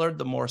more tailored,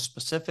 the more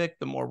specific,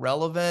 the more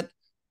relevant,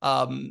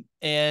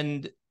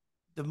 and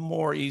the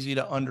more easy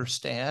to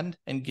understand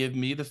and give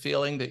me the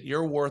feeling that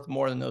you're worth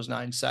more than those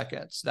 9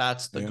 seconds.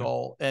 That's the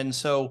goal. And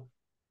so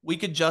we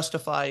could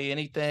justify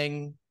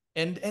anything.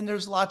 And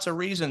there's lots of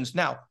reasons.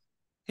 Now,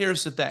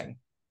 here's the thing.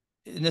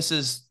 And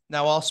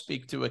now I'll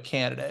speak to a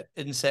candidate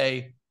and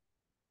say,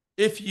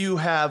 if you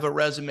have a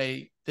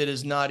resume that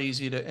is not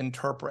easy to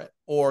interpret,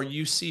 or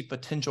you see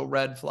potential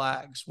red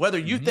flags, whether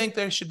you think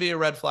there should be a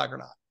red flag or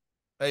not,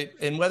 right?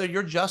 And whether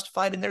you're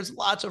justified, and there's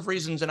lots of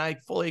reasons, and I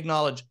fully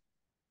acknowledge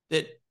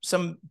that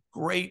some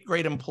great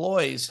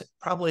employees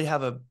probably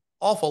have an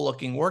awful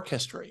looking work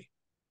history,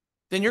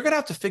 then you're going to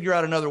have to figure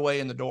out another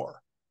way in the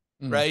door.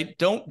 Right.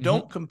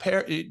 Don't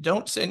compare.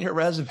 Don't send your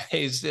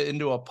resumes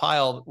into a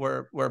pile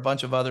where a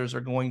bunch of others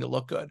are going to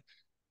look good.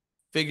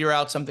 Figure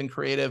out something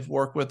creative,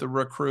 work with a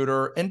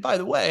recruiter. And by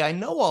the way, I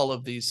know all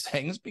of these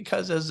things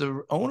because as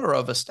the owner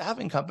of a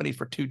staffing company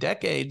for 2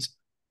 decades,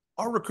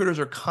 our recruiters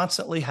are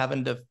constantly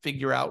having to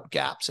figure out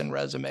gaps in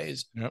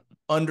resumes,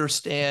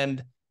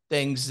 understand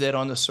things that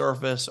on the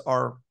surface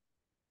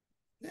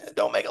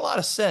don't make a lot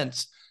of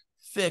sense,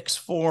 fix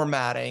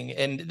formatting.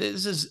 And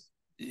this is,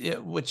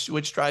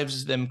 which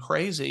drives them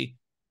crazy.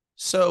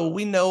 So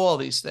we know all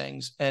these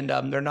things, and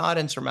they're not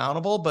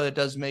insurmountable, but it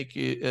does make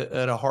it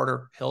a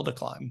harder hill to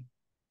climb.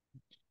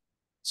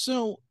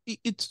 So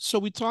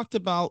we talked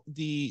about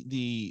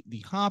the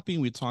hopping.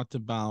 We talked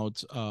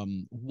about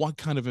what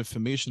kind of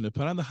information to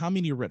put on, how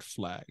many red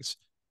flags.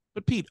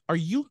 But Pete, are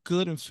you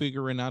good in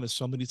figuring out if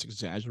somebody's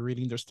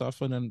exaggerating their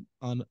stuff on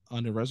a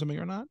resume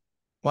or not?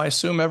 Well, I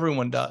assume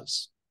everyone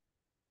does,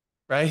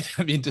 right?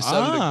 I mean, to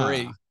some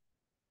degree.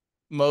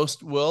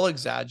 Most will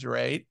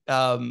exaggerate.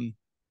 But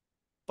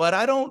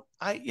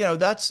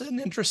that's an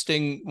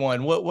interesting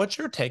one. What's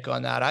your take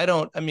on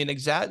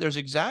that? There's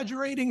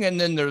exaggerating, and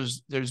then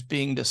there's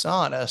being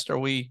dishonest. Are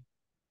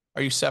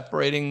you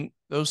separating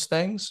those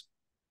things?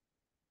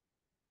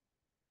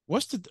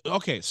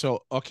 So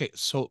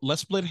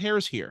let's split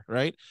hairs here,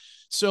 right?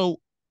 So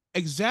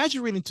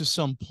exaggerating to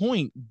some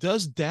point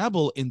does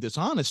dabble in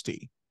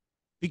dishonesty.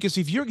 Because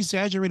if you're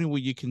exaggerating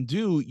what you can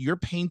do, you're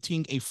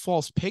painting a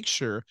false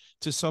picture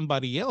to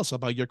somebody else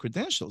about your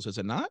credentials, is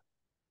it not?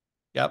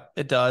 Yep,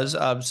 it does.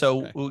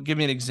 We'll give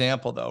me an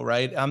example, though,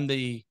 right? I'm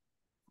the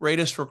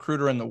greatest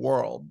recruiter in the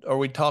world. Are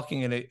we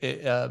talking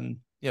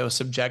a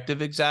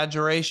subjective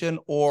exaggeration,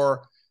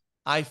 or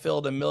I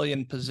filled 1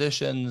 million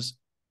positions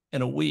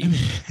in a week?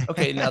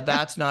 Okay, now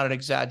that's not an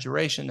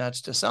exaggeration. That's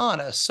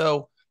dishonest.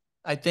 So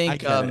I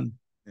think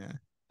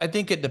I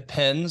think it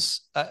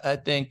depends. I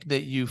think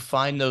that you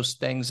find those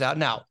things out.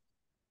 Now,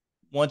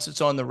 once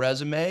it's on the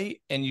resume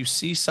and you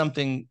see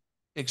something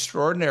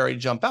extraordinary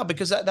jump out,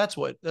 because that's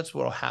what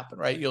will happen,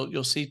 right?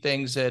 You'll see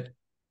things that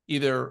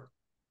either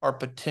are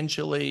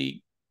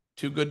potentially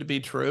too good to be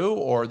true,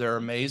 or they're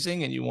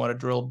amazing and you want to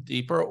drill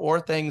deeper,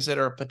 or things that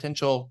are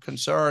potential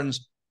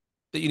concerns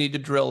that you need to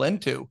drill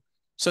into.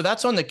 So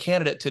that's on the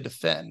candidate to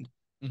defend.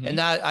 And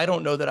that, I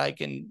don't know that I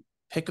can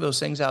pick those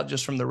things out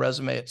just from the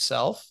resume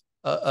itself.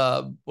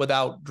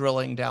 Without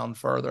drilling down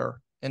further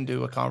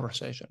into a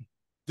conversation.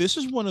 This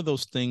is one of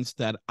those things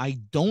that I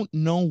don't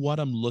know what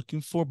I'm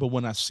looking for, but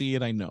when I see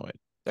it, I know it.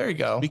 There you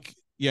go.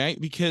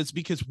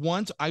 Because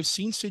once I've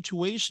seen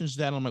situations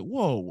that I'm like,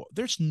 whoa,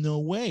 there's no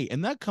way.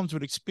 And that comes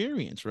with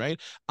experience, right?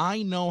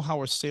 I know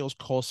how a sales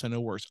call center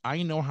works.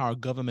 I know how a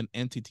government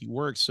entity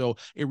works. So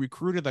a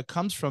recruiter that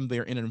comes from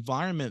there in an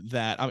environment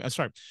that,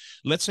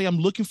 let's say I'm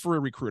looking for a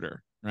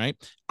recruiter, right?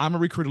 I'm a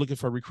recruiter looking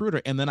for a recruiter.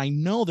 And then I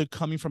know they're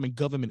coming from a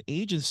government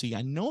agency.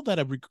 I know that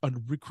a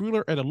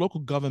recruiter at a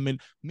local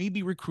government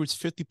maybe recruits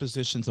 50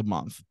 positions a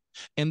month.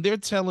 and they're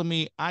telling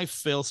me I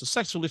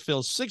successfully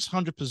fill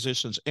 600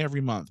 positions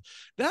every month.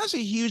 That's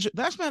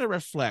not a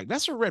red flag.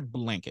 That's a red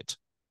blanket.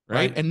 Right.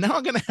 Right. And now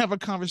I'm going to have a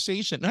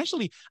conversation.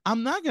 Actually,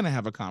 I'm not going to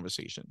have a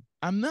conversation.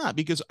 I'm not,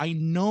 because I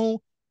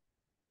know,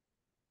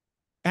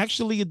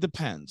 actually, it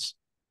depends.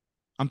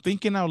 I'm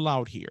thinking out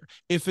loud here.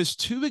 If it's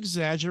too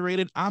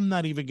exaggerated, I'm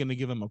not even going to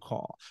give him a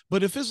call.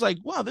 But if it's like,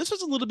 wow, this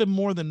is a little bit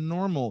more than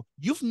normal,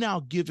 you've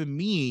now given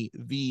me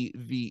the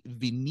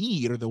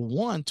need or the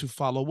want to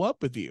follow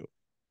up with you.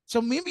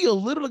 So maybe a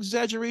little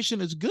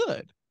exaggeration is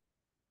good.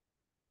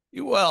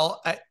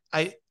 Well,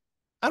 I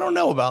don't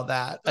know about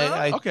that.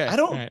 Okay. I All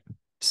don't right.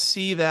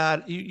 see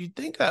that. You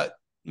think that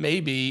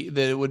maybe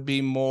that it would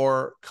be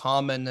more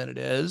common than it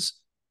is.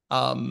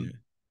 Yeah. Um,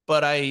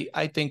 but I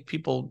think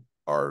people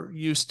are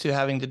used to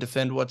having to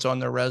defend what's on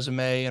their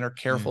resume and are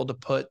Yeah. careful to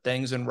put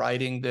things in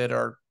writing that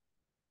are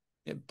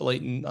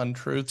blatant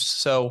untruths.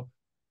 So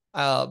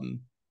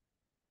um,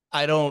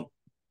 I don't,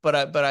 but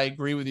I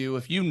agree with you.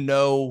 If you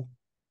know,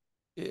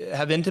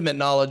 have intimate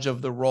knowledge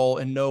of the role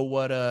and know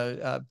what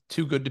a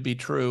too good to be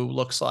true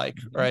looks like,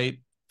 Mm-hmm. right?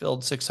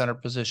 Filled 600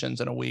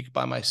 positions in a week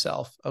by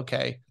myself.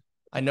 Okay.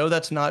 I know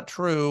that's not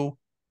true.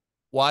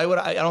 Why would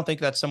I don't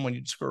think that's someone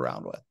you'd screw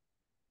around with.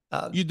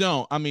 You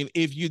don't. I mean,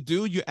 if you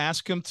do, you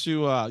ask him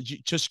to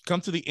just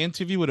come to the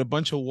interview with a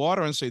bunch of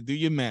water and say, "Do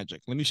your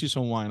magic. Let me see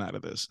some wine out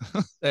of this."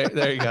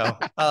 there you go.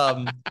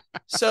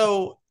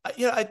 So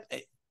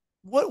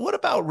what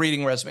about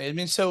reading resumes? I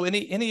mean, so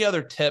any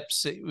other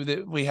tips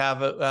that we have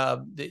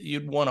that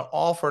you'd want to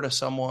offer to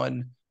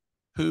someone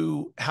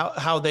who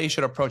how they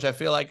should approach? I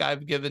feel like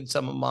I've given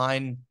some of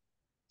mine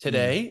Yeah.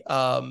 today.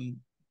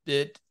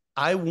 That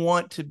I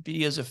want to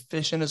be as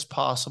efficient as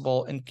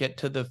possible and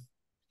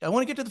I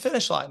want to get to the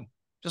finish line,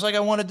 just like I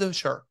wanted the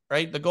shirt.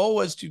 Right, the goal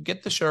was to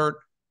get the shirt,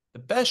 the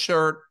best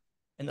shirt,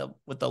 and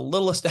with the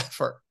littlest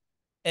effort.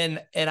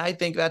 And I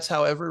think that's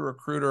how every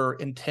recruiter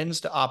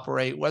intends to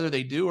operate. Whether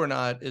they do or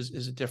not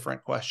is a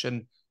different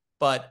question.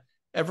 But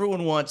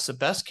everyone wants the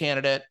best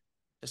candidate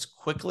as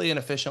quickly and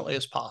efficiently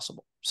as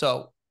possible.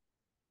 So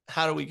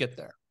how do we get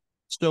there?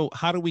 So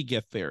how do we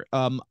get there?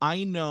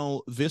 I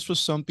know this was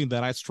something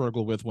that I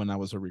struggled with when I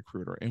was a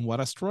recruiter. And what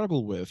I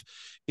struggle with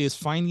is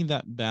finding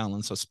that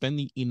balance of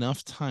spending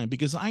enough time,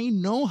 because I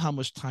know how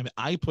much time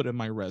I put in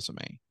my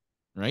resume,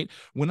 right?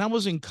 When I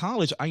was in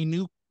college, I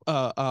knew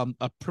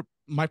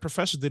my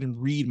professor didn't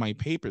read my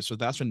papers. So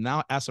that's when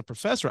now as a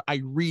professor,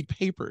 I read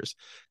papers.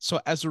 So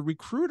as a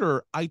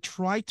recruiter, I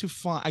try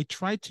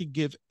to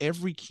give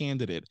every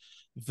candidate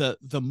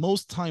the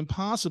most time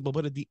possible.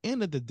 But at the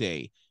end of the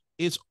day,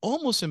 it's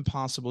almost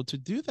impossible to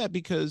do that,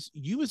 because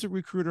you as a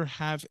recruiter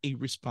have a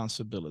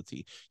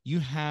responsibility. You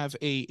have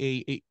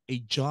a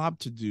job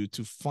to do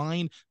to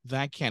find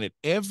that candidate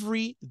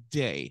every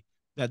day.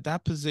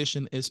 That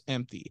position is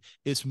empty,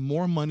 it's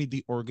more money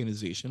the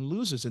organization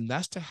loses, and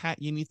that's the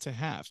hat you need to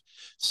have.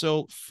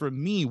 So for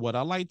me, what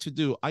I like to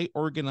do, I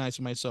organize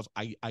myself.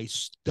 I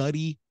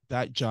study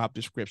that job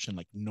description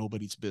like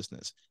nobody's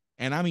business,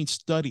 and I mean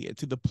study it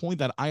to the point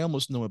that I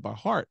almost know it by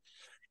heart.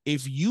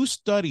 If you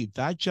study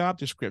that job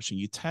description,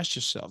 you test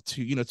yourself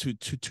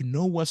to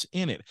know what's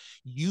in it,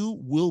 you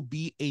will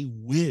be a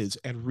whiz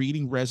at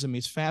reading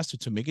resumes faster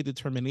to make a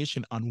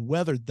determination on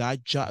whether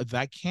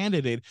that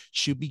candidate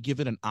should be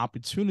given an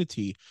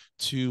opportunity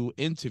to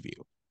interview.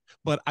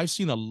 But I've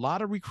seen a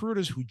lot of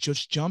recruiters who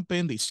just jump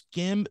in, they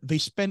skim, they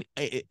spend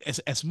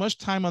as much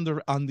time on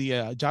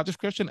the job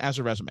description as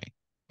a resume,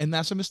 and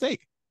that's a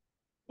mistake.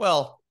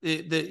 Well,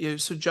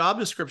 so job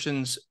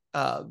descriptions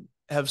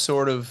have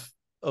sort of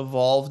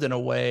evolved in a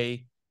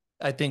way,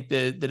 I think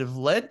that have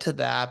led to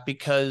that, Mm-hmm.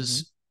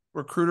 because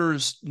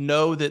recruiters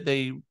know that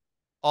they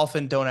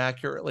often don't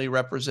accurately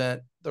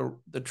represent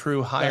the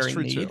true That's hiring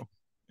true need. too.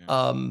 Yeah.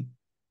 Um,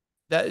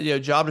 that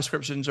job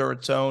descriptions are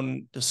its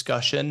own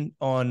discussion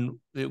on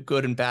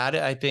good and bad.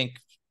 I think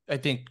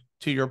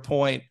to your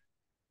point,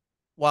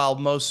 while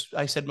most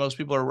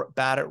people are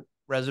bad at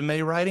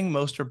resume writing,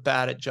 most are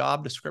bad at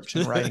job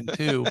description writing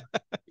too. So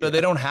Yeah.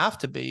 they don't have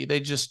to be. They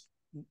just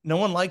no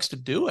one likes to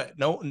do it.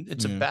 No,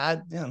 it's a Yeah.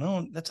 bad,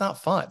 no, that's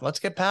not fun. Let's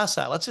get past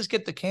that. Let's just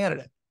get the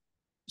candidate.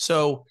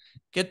 So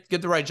get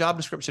the right job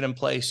description in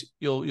place.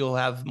 You'll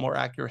have more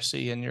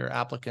accuracy in your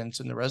applicants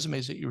and the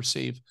resumes that you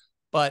receive.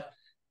 But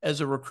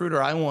as a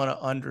recruiter, I want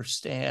to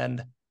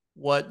understand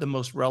what the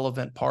most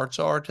relevant parts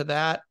are to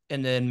that,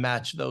 and then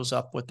match those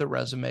up with the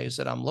resumes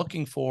that I'm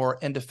looking for,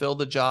 and to fill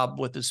the job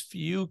with as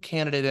few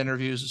candidate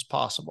interviews as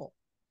possible.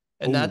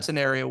 And Oh, that's an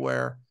area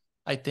where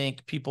I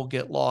think people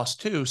get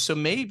lost too. So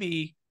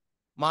maybe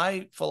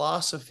my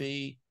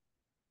philosophy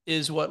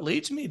is what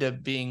leads me to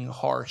being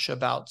harsh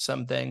about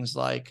some things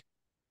like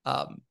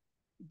um,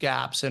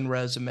 gaps in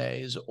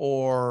resumes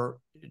or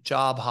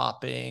job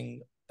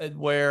hopping,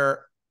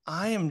 where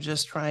I am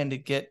just trying to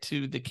get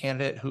to the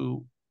candidate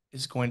who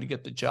is going to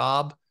get the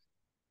job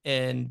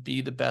and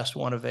be the best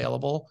one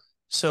available.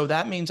 So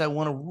that means I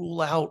want to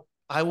rule out,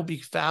 I will be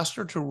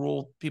faster to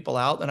rule people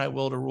out than I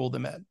will to rule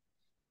them in.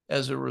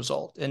 as a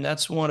result. And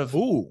that's one of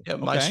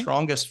my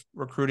strongest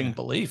recruiting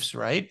beliefs,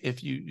 right?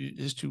 If you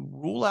is to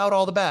rule out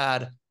all the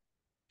bad,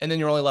 and then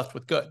you're only left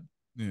with good.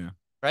 Yeah.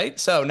 Right.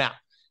 So now,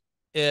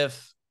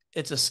 if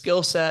it's a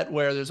skill set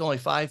where there's only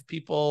 5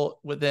 people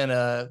within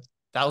a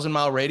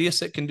 1,000-mile radius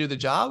that can do the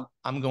job,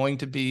 I'm going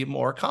to be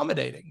more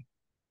accommodating.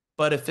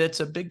 But if it's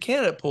a big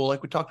candidate pool,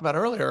 like we talked about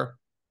earlier,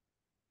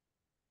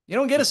 you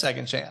don't get a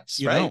second chance,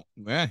 you right? Don't.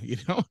 Yeah, you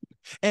don't.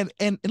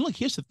 And look,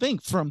 here's the thing: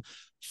 from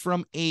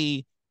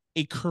a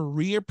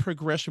career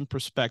progression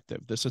perspective,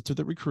 this is to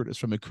the recruiters.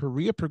 From a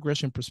career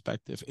progression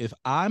perspective, if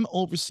I'm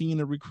overseeing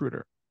a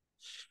recruiter,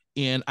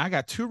 and I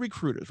got 2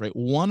 recruiters, right?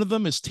 One of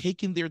them is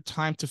taking their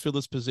time to fill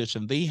this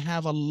position. They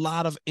have a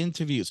lot of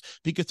interviews,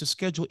 because to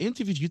schedule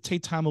interviews, you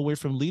take time away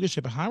from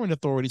leadership and hiring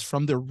authorities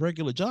from their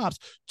regular jobs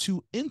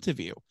to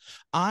interview.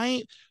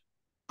 Who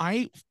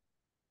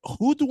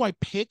do I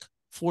pick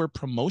for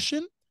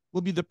promotion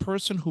will be the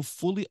person who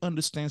fully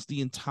understands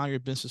the entire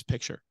business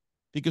picture.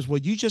 Because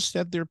what you just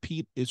said there,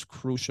 Pete, is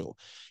crucial.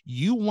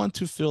 You want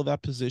to fill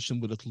that position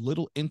with as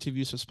little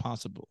interviews as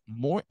possible.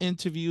 More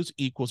interviews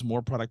equals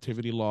more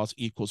productivity loss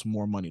equals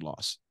more money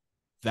loss.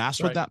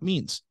 That's what that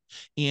means.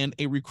 And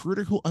a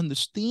recruiter who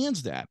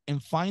understands that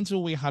and finds a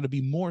way how to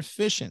be more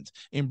efficient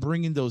in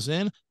bringing those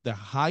in, the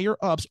higher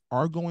ups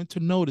are going to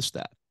notice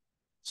that.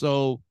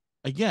 So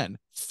again,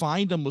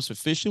 find the most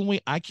efficient way.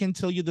 I can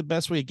tell you the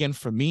best way. Again,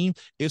 for me,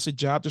 it's a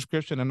job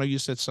description. I know you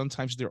said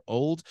sometimes they're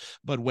old,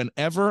 but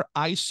whenever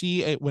I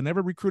see it,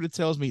 whenever a recruiter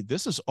tells me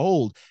this is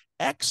old,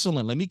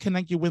 excellent, let me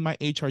connect you with my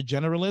HR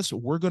generalist.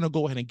 We're going to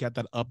go ahead and get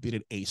that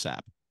updated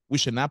ASAP. We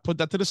should not put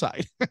that to the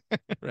side.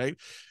 Right.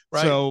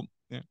 So,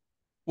 yeah.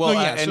 Well,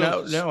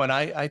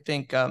 I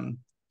think on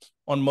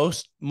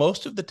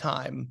most of the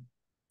time,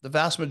 the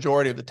vast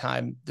majority of the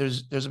time,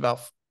 there's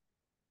about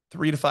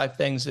 3 to 5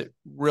 things that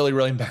really,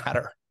 really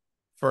matter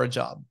for a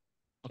job.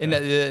 Okay.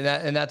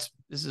 And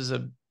this is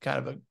a kind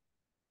of a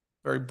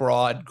very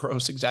broad,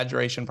 gross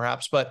exaggeration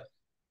perhaps, but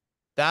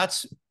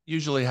that's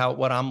usually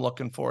what I'm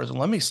looking for is, and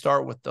let me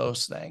start with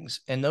those things.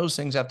 And those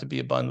things have to be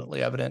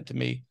abundantly evident to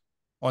me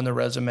on the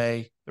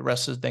resume. The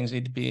rest of the things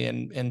need to be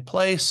in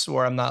place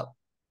where I'm not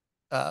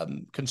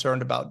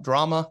concerned about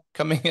drama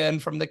coming in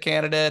from the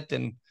candidate.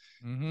 And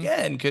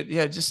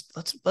just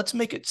let's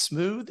make it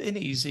smooth and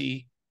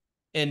easy.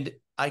 And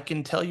I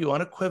can tell you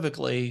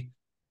unequivocally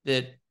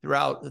that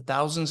throughout the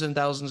thousands and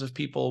thousands of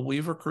people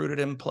we've recruited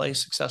in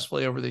place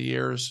successfully over the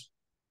years,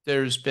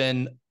 there's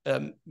been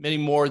many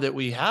more that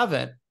we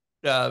haven't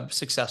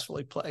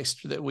successfully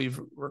placed that we've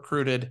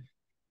recruited.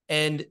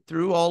 And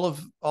through all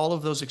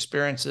of those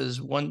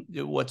experiences,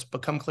 what's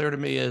become clear to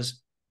me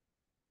is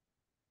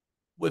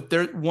if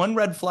there one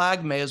red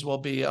flag may as well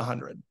be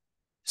 100.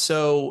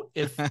 So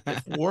if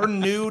we're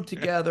new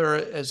together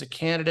as a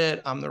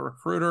candidate, I'm the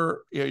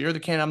recruiter, you're the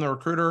candidate, I'm the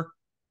recruiter.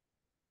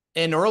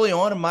 And early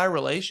on in my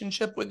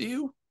relationship with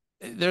you,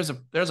 there's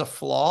a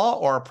flaw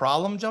or a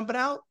problem jumping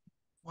out.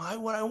 Why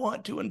would I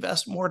want to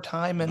invest more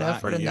time and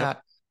effort in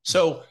that?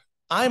 So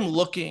I'm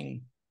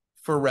looking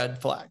for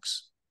red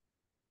flags,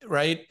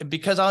 right?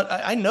 Because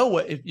I know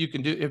what if you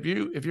can do.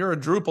 If you're a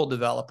Drupal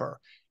developer,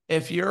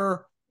 if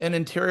you're an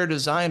interior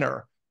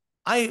designer,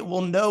 I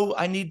will know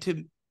I need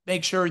to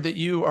make sure that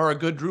you are a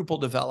good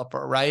Drupal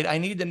developer, right? I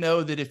need to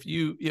know that if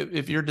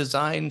your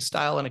design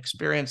style and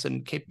experience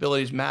and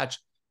capabilities match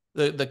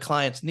the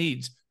client's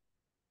needs.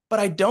 But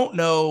I don't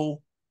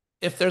know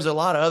if there's a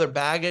lot of other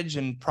baggage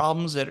and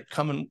problems that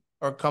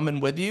are coming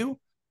with you.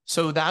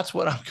 So that's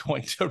what I'm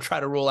going to try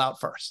to rule out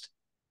first,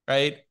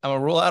 right? I'm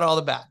gonna rule out all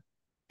the bad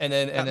and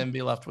then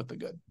be left with the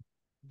good.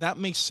 That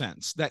makes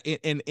sense.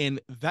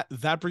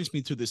 That brings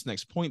me to this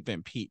next point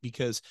then, Pete,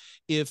 because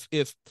if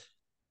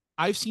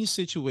I've seen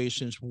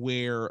situations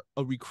where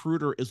a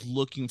recruiter is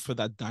looking for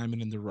that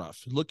diamond in the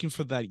rough, looking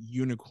for that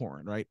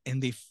unicorn, right?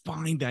 And they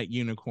find that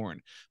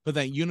unicorn, but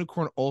that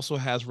unicorn also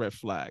has red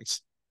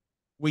flags.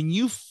 When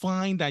you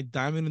find that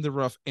diamond in the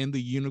rough and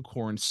the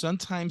unicorn,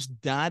 sometimes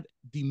that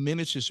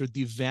diminishes or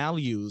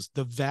devalues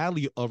the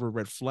value of a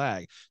red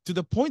flag to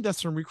the point that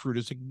some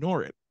recruiters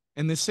ignore it.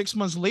 And then 6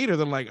 months later,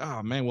 they're like,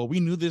 oh man, well,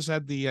 we knew this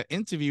at the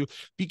interview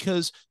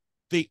because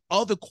the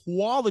other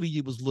quality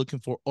you was looking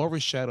for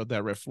overshadowed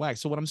that red flag.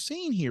 So what I'm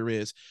saying here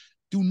is,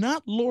 do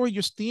not lower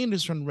your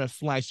standards on red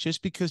flags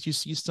just because you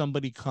see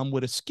somebody come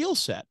with a skill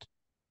set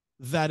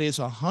that is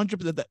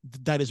 100%,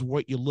 that is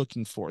what you're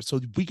looking for. So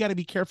we got to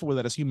be careful with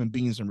that as human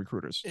beings and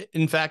recruiters.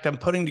 In fact, I'm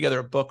putting together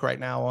a book right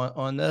now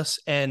on this,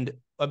 and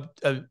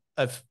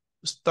I've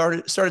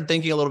started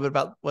thinking a little bit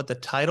about what the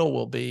title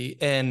will be,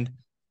 and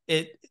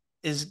it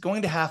is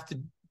going to have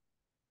to.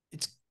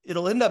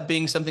 It'll end up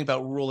being something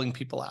about ruling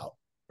people out.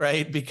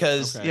 Right?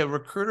 Because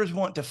recruiters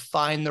want to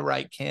find the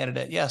right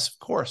candidate. Yes, of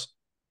course.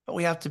 But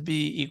we have to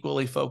be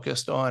equally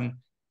focused on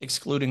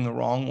excluding the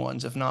wrong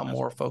ones, if not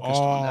more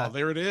focused on that.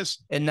 There it is.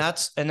 And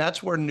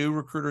that's where new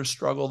recruiters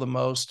struggle the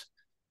most,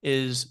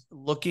 is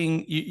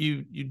looking,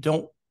 you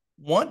don't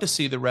want to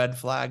see the red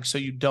flags, so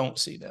you don't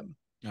see them.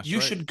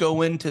 You should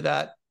go into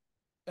that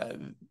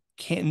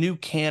new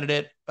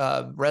candidate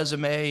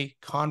resume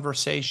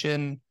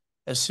conversation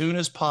as soon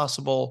as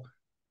possible.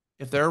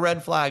 If there are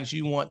red flags,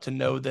 you want to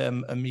know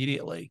them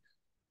immediately.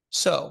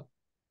 So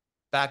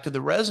back to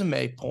the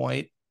resume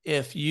point,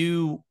 if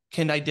you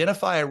can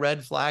identify a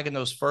red flag in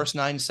those first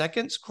 9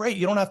 seconds, great.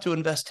 You don't have to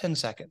invest 10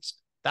 seconds.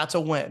 That's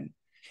a win.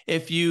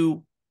 If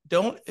you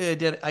don't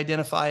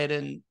identify it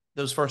in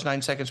those first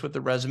 9 seconds with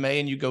the resume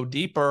and you go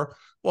deeper,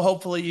 well,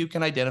 hopefully you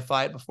can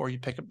identify it before you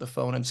pick up the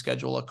phone and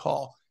schedule a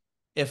call.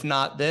 If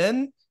not,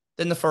 then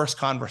the first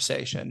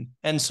conversation,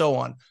 and so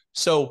on.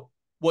 So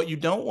what you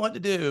don't want to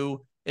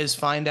do is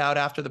find out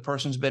after the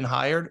person's been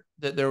hired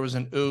that there was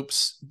an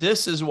oops.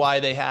 This is why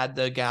they had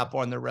the gap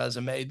on the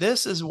resume.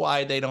 This is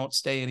why they don't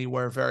stay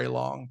anywhere very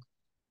long.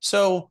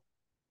 So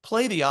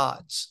play the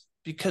odds,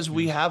 because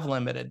we have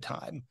limited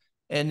time.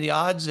 And the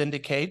odds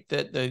indicate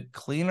that the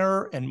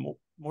cleaner and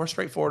more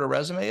straightforward a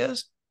resume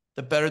is,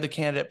 the better the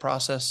candidate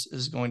process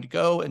is going to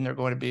go, and they're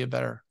going to be a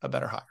better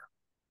hire.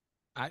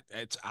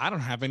 I don't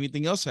have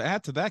anything else to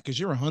add to that, because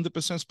you're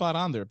 100% spot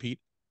on there, Pete.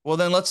 Well,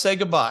 then let's say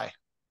goodbye.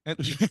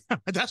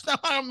 That's not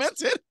how I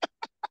meant it.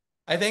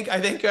 I think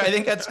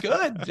that's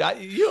good.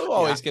 You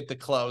always get the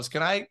close.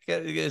 Can I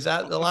get, is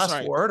that the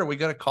last word? Are we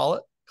going to call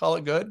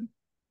it good?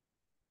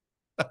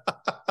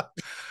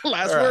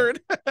 Last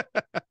word.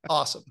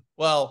 Awesome.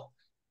 Well,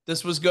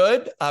 this was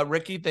good.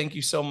 Ricky, thank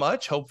you so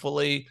much.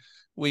 Hopefully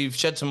we've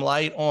shed some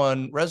light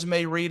on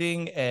resume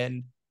reading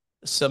and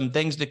some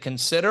things to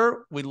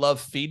consider. We love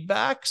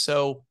feedback.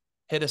 So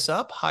hit us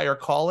up,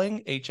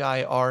 hirecalling,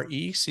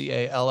 HIRECALLING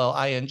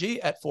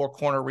at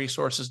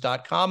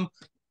fourcornerresources.com.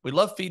 We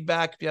love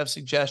feedback. If you have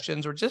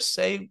suggestions or just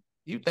say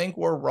you think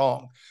we're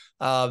wrong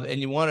and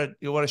you want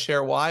to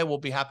share why, we'll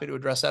be happy to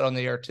address that on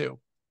the air too.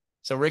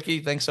 So Ricky,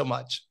 thanks so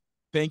much.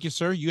 Thank you,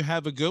 sir. You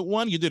have a good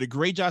one. You did a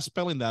great job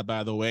spelling that,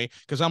 by the way,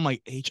 because I'm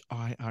like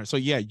HIR. So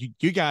yeah,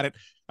 you got it.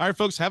 All right,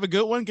 folks, have a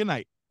good one. Good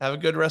night. Have a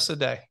good rest of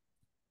the day.